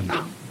synderna.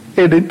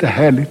 Är det inte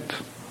härligt?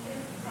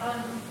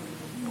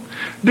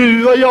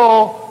 Du och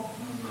jag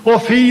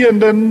och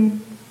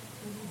fienden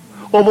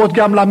och vårt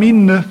gamla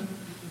minne,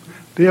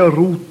 det är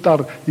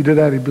rotar i det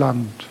där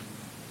ibland.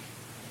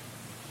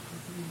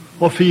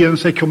 Och fienden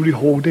säger: kommer du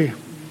ihåg det?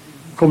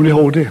 Kommer du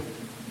ihåg det?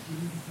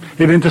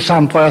 Är det inte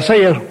sant vad jag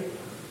säger?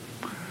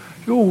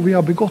 Jo, vi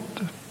har begått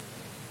det.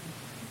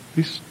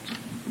 Visst.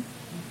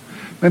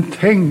 Men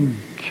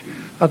tänk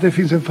att det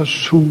finns en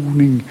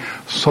försoning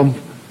som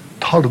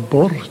tar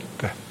bort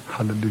det.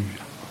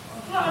 Halleluja.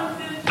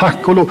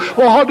 Tack och lov.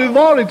 Och har du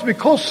varit vid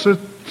korset,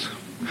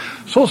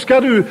 så ska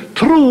du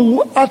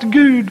tro att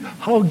Gud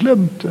har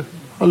glömt det.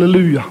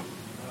 Halleluja.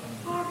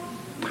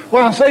 Och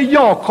han säger: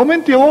 jag kommer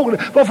inte ihåg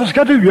det. Varför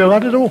ska du göra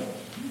det då?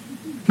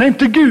 När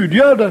inte Gud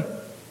gör det,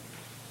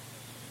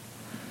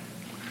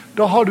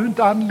 då har du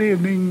inte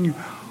anledning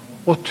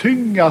att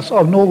tyngas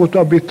av något du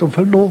har bett om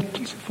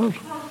förlåtelse för.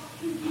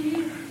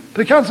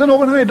 Det kanske är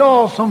någon här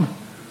idag som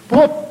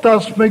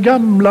brottas med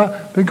gamla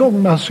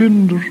begångna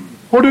synder.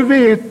 Och du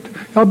vet,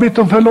 jag har bett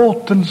om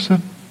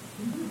förlåtelse.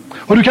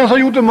 Och du kanske har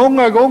gjort det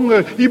många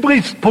gånger i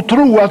brist på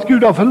tro att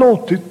Gud har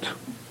förlåtit.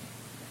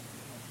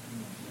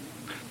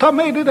 Ta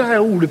med dig det här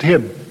ordet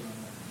hem.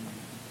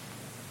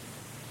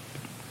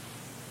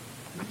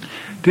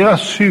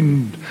 Deras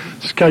synd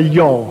ska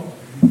jag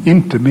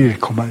inte mer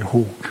komma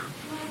ihåg.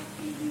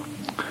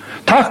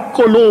 Tack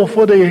och lov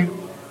för det.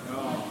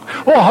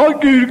 Och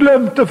har Gud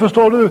glömt det,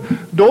 förstår du,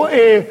 då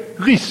är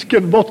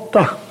risken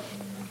borta.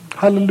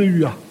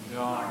 Halleluja.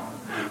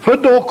 För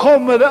då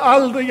kommer det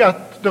aldrig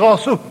att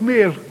dras upp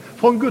mer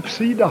från Guds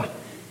sida.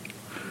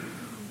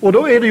 Och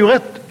då är det ju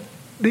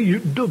det är ju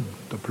dumt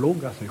att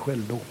plåga sig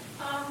själv då.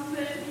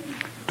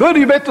 Då är det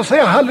ju bättre att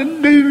säga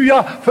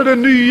halleluja för det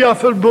nya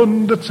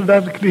förbundets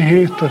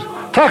verkligheter.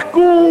 Tack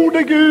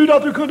gode Gud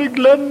att du kunde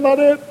glömma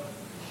det.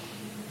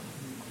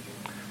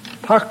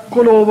 Tack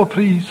och lov och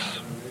pris.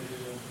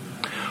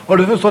 Och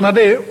du förstår, när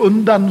det är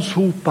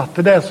undansopat,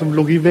 det där som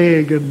låg i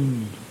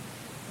vägen,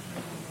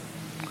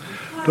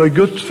 då är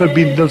Guds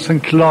förbindelsen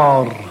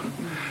klar.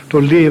 Då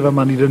lever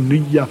man i det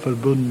nya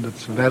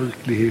förbundets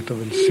verklighet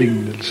och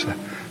välsignelse.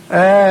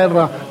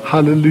 Ära,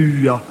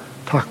 halleluja,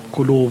 tack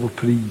och lov och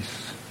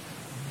pris.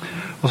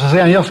 Och så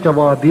säger han: jag ska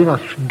vara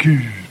deras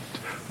Gud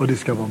och det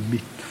ska vara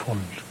mitt folk.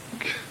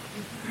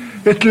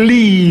 Ett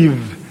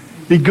liv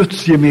i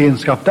Guds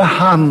gemenskap där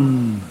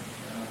han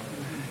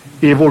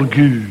är vår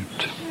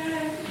Gud.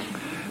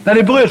 När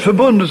de bröt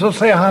förbundet så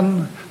säger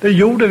han: det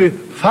gjorde det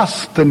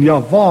fastän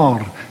jag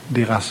var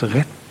deras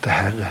rätte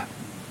herre.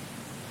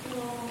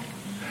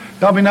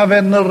 Ja, mina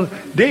vänner,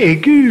 det är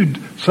Gud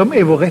som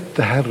är vår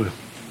rätte herre.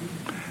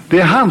 Det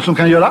är han som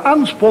kan göra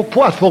anspråk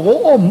på att få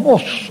rå om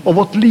oss och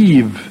vårt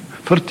liv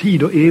för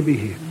tid och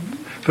evighet.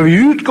 För vi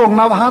är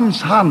utgångna av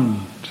hans hand.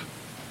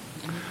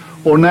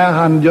 Och när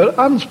han gör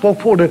anspråk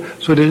på det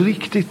så är det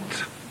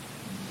riktigt.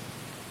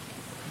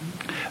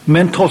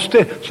 Men trots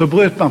det så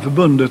bröt man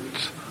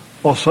förbundet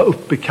och sa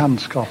upp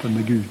bekantskapen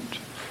med Gud.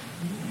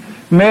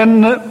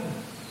 Men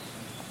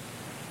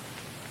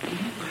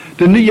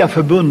Det nya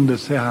förbundet,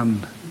 säger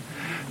han,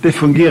 det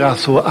fungerar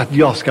så att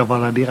jag ska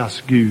vara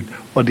deras Gud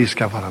och det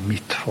ska vara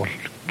mitt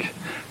folk.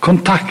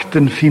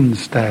 Kontakten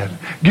finns där.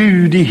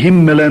 Gud i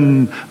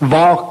himmelen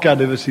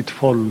vakar över sitt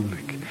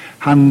folk.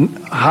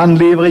 Han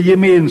lever i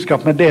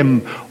gemenskap med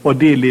dem och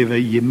de lever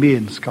i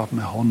gemenskap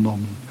med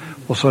honom.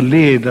 Och så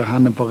leder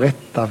han dem på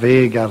rätta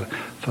vägar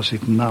för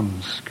sitt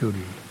namns skull.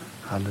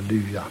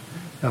 Halleluja.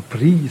 Jag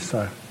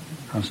prisar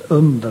hans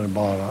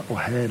underbara och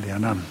härliga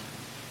namn.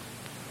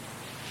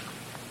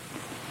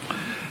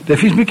 Det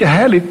finns mycket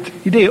härligt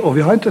i det och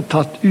vi har inte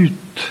tagit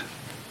ut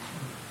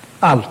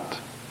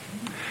allt.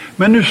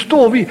 Men nu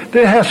står vi,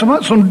 det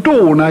här som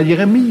då när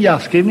Jeremia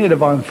skrev ner, det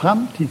var en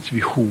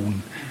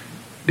framtidsvision.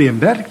 Det är en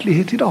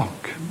verklighet idag.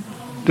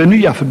 Det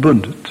nya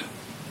förbundet.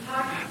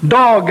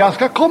 Dagar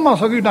ska komma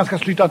så Gud ska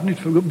sluta ett nytt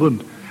förbund.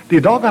 De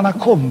dagarna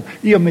kom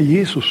i och med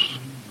Jesus.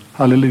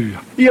 Halleluja.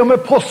 I och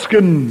med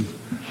påsken,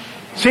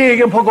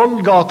 segern på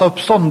Golgata,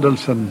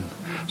 uppståndelsen,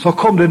 så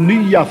kom det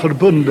nya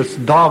förbundets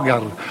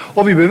dagar.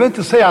 Och vi behöver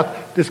inte säga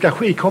att det ska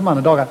ske i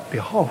kommande dagar. Det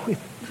har skett.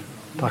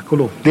 Tack och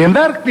lov. Det är en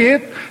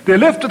verklighet. Det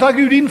löftet har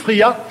Gud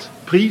infriat.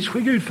 Pris ske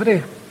Gud för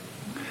det.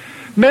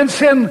 Men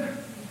sen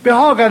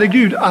behagade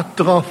Gud att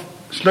dra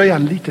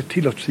slöjan lite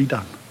till åt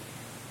sidan.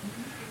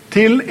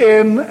 Till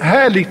en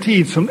härlig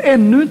tid som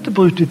ännu inte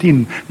brutit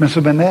in, men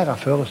som är nära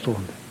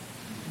förestående.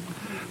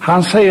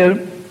 Han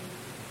säger,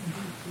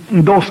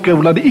 då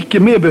skola de icke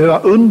mer behöva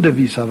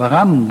undervisa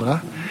varandra,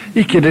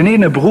 icke den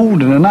ene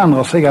brodern den andra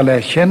och säga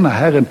lär känna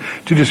Herren,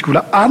 ty det skulle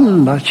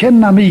alla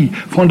känna mig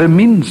från den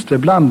minste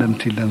bland dem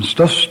till den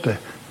störste,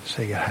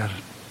 säger Herren.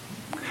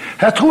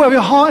 Här tror jag vi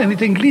har en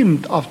liten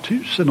glimt av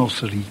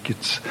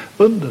tusenårsrikets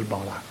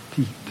underbara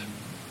tid.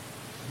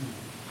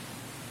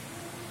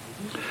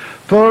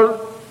 För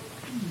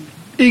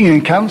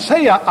ingen kan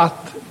säga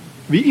att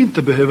vi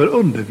inte behöver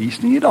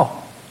undervisning idag.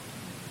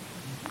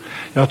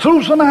 Jag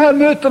tror sådana här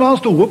möten har en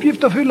stor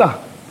uppgift att fylla.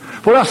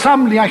 Våra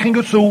samlingar kring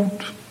Guds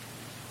ord.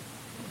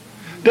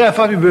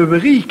 Därför att vi behöver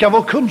berika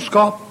vår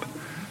kunskap.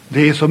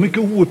 Det är så mycket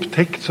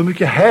oupptäckt, så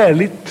mycket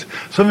härligt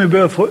som vi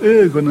behöver få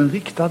ögonen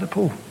riktade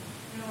på.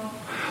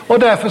 Och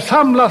därför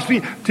samlas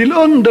vi till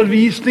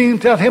undervisning,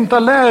 till att hämta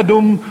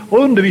lärdom och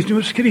undervisning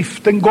ur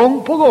skriften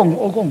gång på gång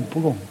och gång på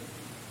gång.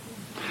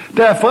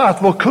 Därför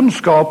att vår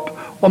kunskap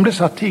om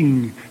dessa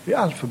ting är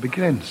alltför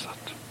begränsad.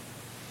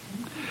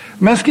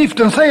 Men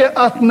skriften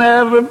säger att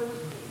när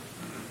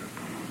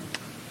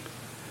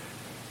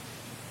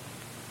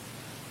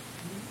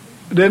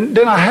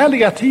denna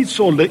härliga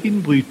tidsålder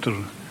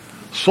inbryter,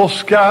 så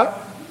ska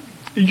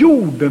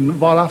jorden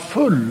vara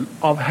full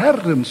av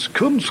Herrens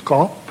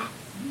kunskap,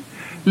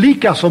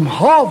 lika som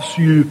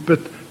havsdjupet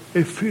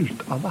är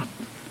fyllt av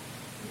vatten.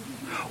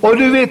 Och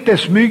du vet, det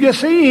smyger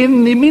sig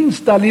in i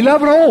minsta lilla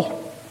vrå.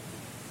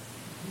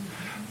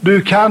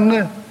 Det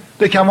kan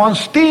vara en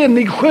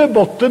stenig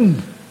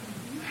sjöbotten,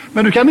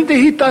 men du kan inte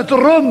hitta ett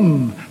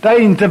rum där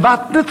inte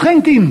vattnet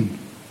trängt in.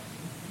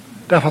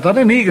 Därför att det har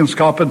den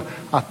egenskapen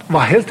att var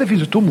helst det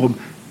finns ett tomrum,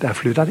 där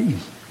flödar det in.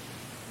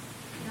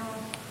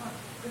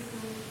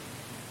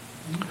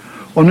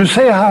 Och nu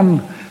säger han,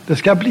 det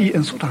ska bli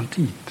en sådan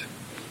tid.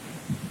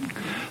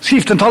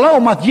 Skriften talar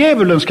om att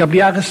djävulen ska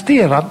bli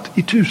arresterad i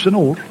 1000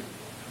 år.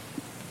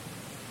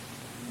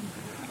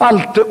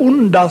 Allt det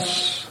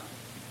ondas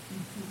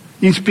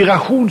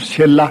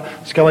inspirationskälla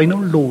ska vara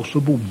inom lås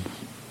och bom.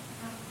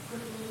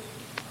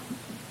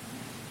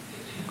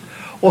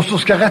 Och så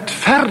ska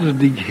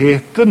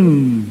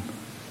rättfärdigheten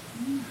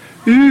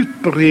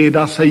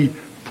utbreda sig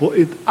på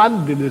ett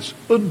alldeles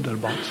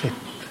underbart sätt.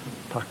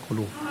 Tack och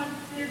lov.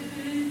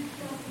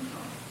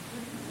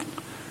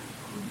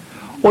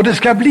 Och det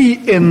ska bli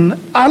en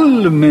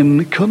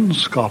allmän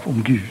kunskap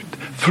om Gud,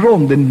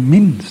 från den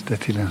minste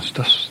till den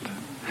störste.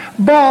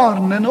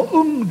 Barnen och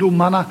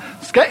ungdomarna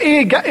ska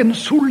äga en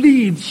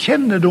solid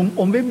kännedom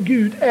om vem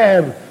Gud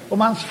är,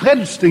 om hans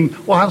frälsning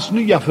och hans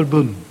nya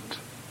förbund.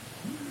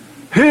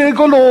 Hög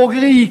och låg,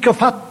 rik och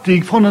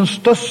fattig, från den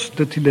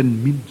störste till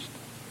den minste.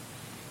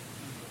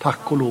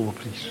 Tack och lov och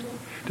pris.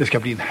 Det ska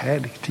bli en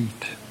härlig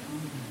tid.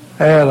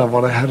 Ära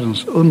vare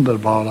Herrens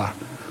underbara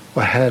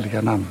och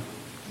härliga namn.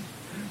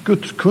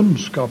 Guds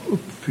kunskap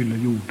uppfyller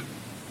jorden.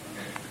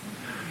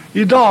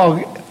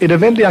 Idag är det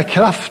väldiga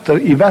krafter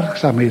i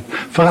verksamhet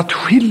för att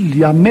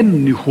skilja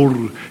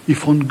människor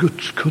ifrån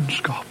Guds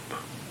kunskap.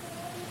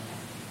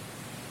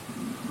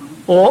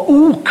 Och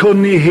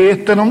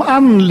okunnigheten om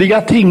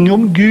andliga ting,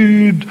 om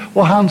Gud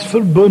och hans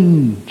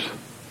förbund,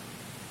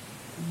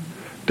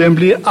 den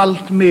blir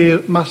allt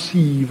mer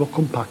massiv och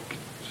kompakt.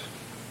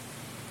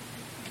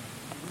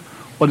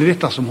 Och det är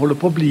detta som håller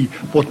på att bli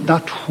vårt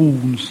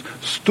nations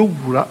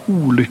stora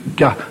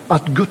olycka,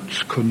 att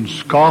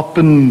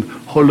gudskunskapen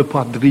håller på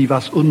att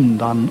drivas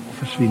undan och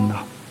försvinna.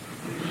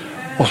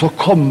 Och så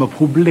kommer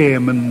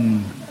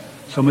problemen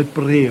som ett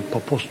brev på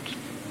posten.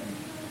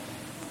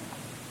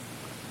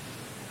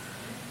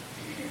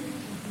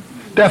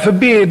 Därför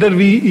beder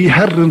vi i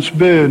Herrens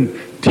bön,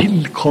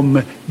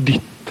 tillkommer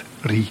ditt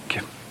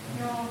rike.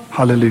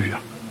 Halleluja.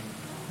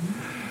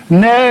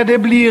 När det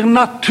blir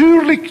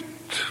naturligt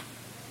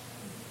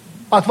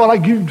att vara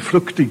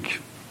gudfruktig.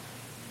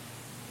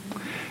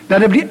 När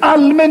det blir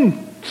allmänt.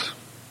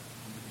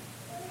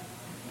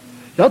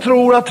 Jag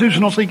tror att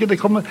tusenårsriket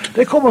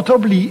det kommer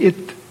att bli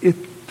ett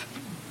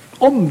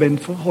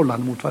omvänt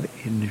förhållande mot vad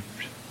det är nu.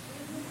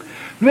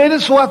 Nu är det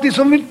så att de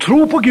som vill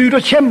tro på Gud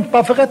och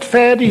kämpa för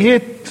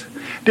rättfärdighet,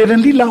 det är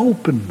den lilla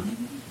hopen.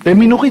 Det är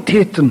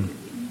minoriteten.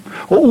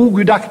 Och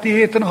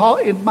ogudaktigheten har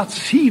ett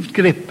massivt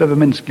grepp över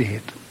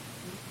mänskligheten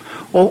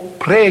och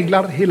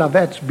präglar hela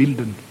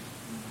världsbilden.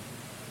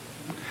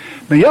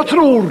 Men jag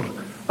tror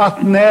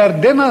att när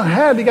denna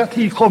härliga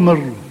tid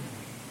kommer,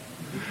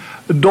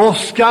 då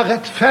ska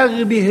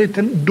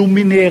rättfärdigheten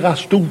dominera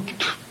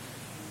stort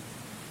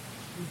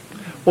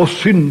och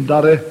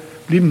syndare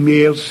bli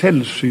mer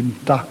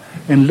sällsynta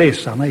än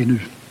läsarna är nu.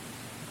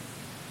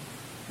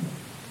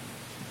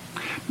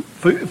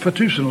 För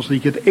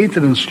tusenårsriket är inte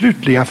den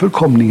slutliga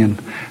fullkomningen,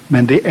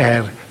 men det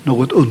är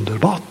något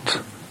underbart.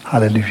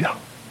 Halleluja.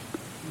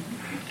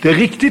 Det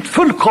riktigt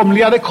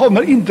fullkomliga, det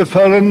kommer inte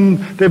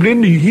förrän det blir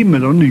en ny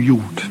himmel och en ny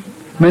jord.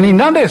 Men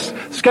innan dess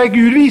ska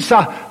Gud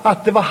visa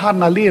att det var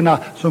han alena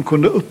som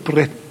kunde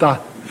upprätta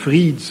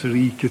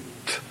fridsriket.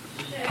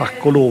 Tack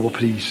och lov och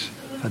pris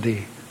för det.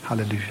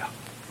 Halleluja.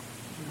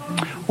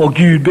 Och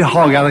Gud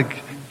behagar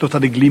låta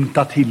det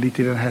glimta till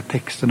lite i den här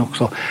texten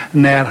också,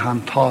 när han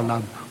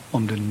talar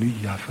om det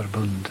nya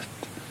förbundet.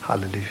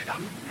 Halleluja.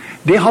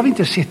 Det har vi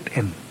inte sett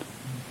än,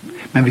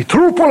 men vi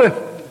tror på det.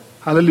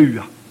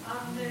 Halleluja.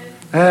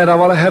 Ära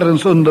vare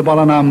Herrens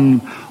underbara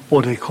namn,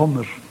 och det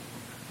kommer.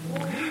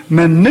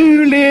 Men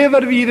nu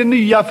lever vi i det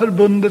nya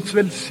förbundets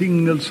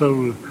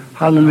välsignelser.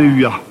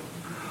 Halleluja.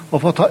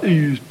 Och får ta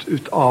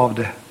ut av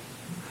det.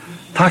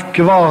 Tack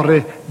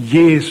vare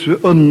Jesu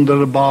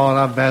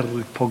underbara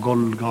verk på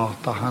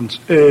Golgata,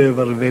 hans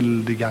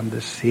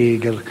överväldigande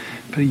seger.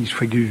 Pris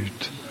för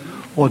Gud.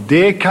 Och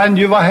det kan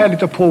ju vara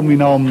härligt att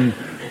påminna om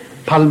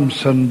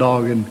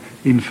palmsöndagen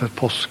inför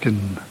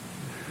påsken.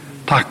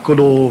 Tack och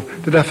lov,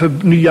 det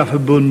där nya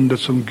förbundet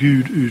som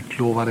Gud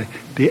utlovade,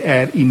 det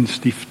är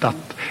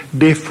instiftat.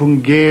 Det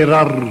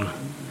fungerar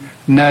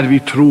när vi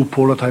tror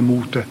på det och tar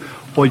emot det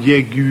och ger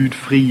Gud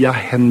fria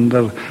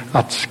händer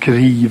att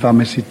skriva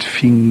med sitt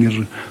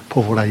finger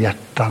på våra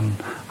hjärtan.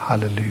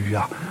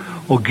 Halleluja.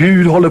 Och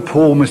Gud håller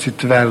på med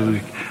sitt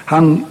verk.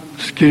 Han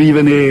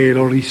skriver ner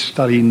och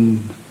ristar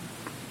in.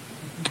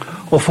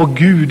 Och får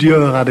Gud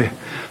göra det,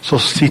 så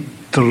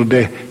sitter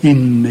det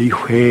inne i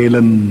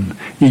själen,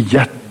 i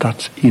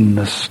hjärtats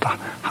innersta.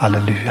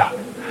 Halleluja.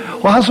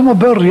 Och han som har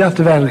börjat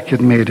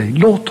verket med dig,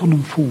 låt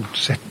honom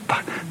fortsätta.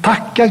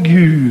 Tacka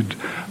Gud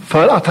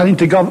för att han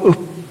inte gav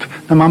upp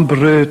när man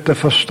bröt det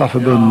första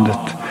förbundet,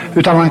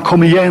 utan han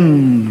kom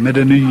igen med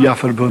det nya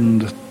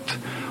förbundet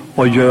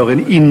och gör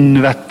en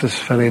invärtes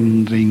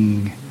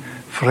förändring,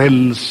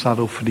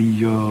 frälsar och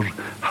frigör.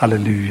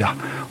 Halleluja.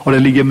 Och det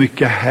ligger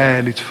mycket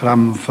härligt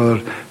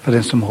framför för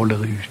den som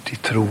håller ut i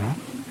tro.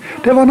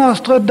 Det var några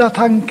strödda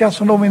tankar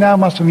som låg mig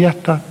närmast om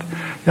hjärtat.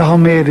 Jag har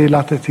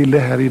meddelat det till det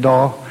här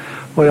idag,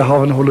 och jag har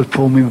väl hållit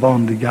på min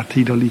vanliga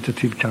tid och lite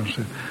till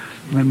kanske.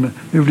 Men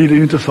nu blir det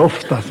ju inte så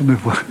ofta som nu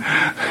får.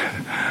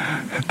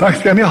 Tack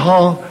ska ni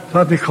ha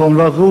för att ni kom.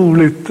 Det var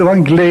roligt. Det var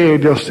en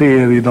glädje att se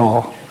er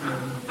idag.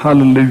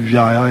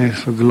 Halleluja, jag är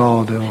så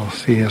glad att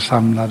se er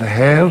samlade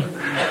här.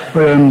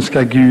 Och jag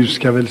önskar Gud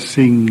ska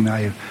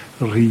välsigna er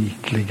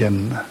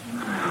rikligen.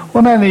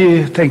 Och när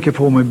ni tänker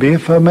på mig, be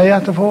för mig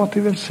att jag får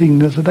till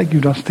välsignelse där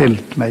Gud har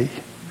ställt mig.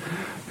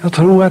 Jag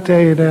tror att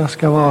jag är där jag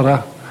ska vara.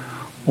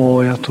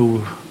 Och jag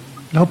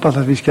hoppas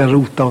att vi ska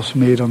rota oss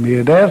mer och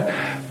mer där.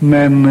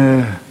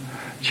 Men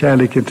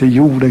kärleken till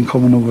jorden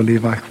kommer nog att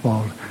leva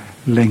kvar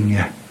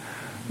länge.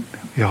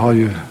 Vi har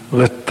ju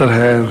rötter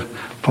här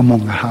på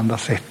många andra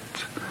sätt.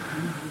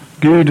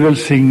 Gud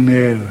välsigne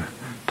er.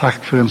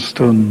 Tack för en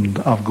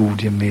stund av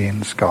god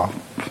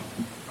gemenskap.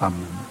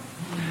 Amen.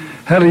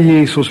 Herre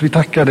Jesus, vi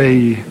tackar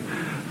dig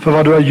för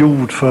vad du har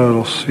gjort för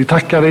oss. Vi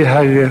tackar dig,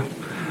 Herre,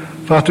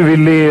 för att du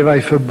vill leva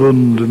i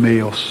förbund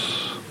med oss.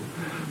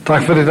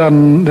 Tack för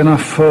denna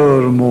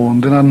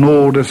förmån, denna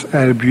nådes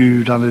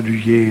erbjudande du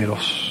ger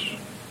oss.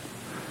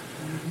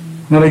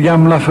 När det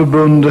gamla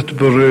förbundet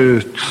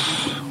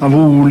bröts av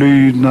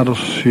olydnad och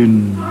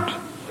synd,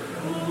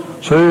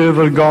 så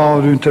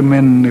övergav du inte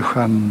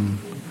människan,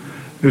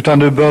 utan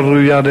du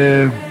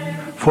började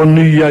få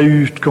nya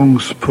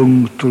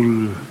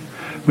utgångspunkter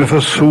med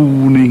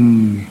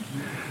försoning,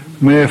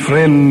 med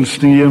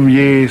frälsning genom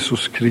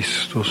Jesus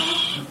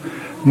Kristus,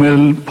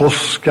 med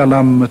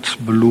påskalammets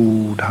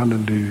blod.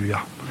 Halleluja.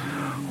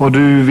 Och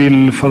du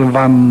vill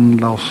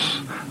förvandla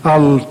oss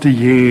allt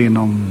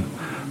igenom,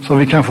 så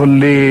vi kan få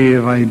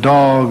leva i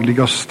daglig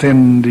och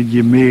ständig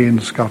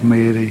gemenskap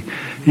med dig,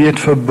 i ett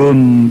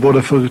förbund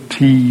både för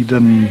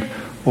tiden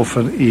och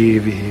för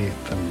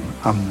evigheten.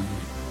 Amen.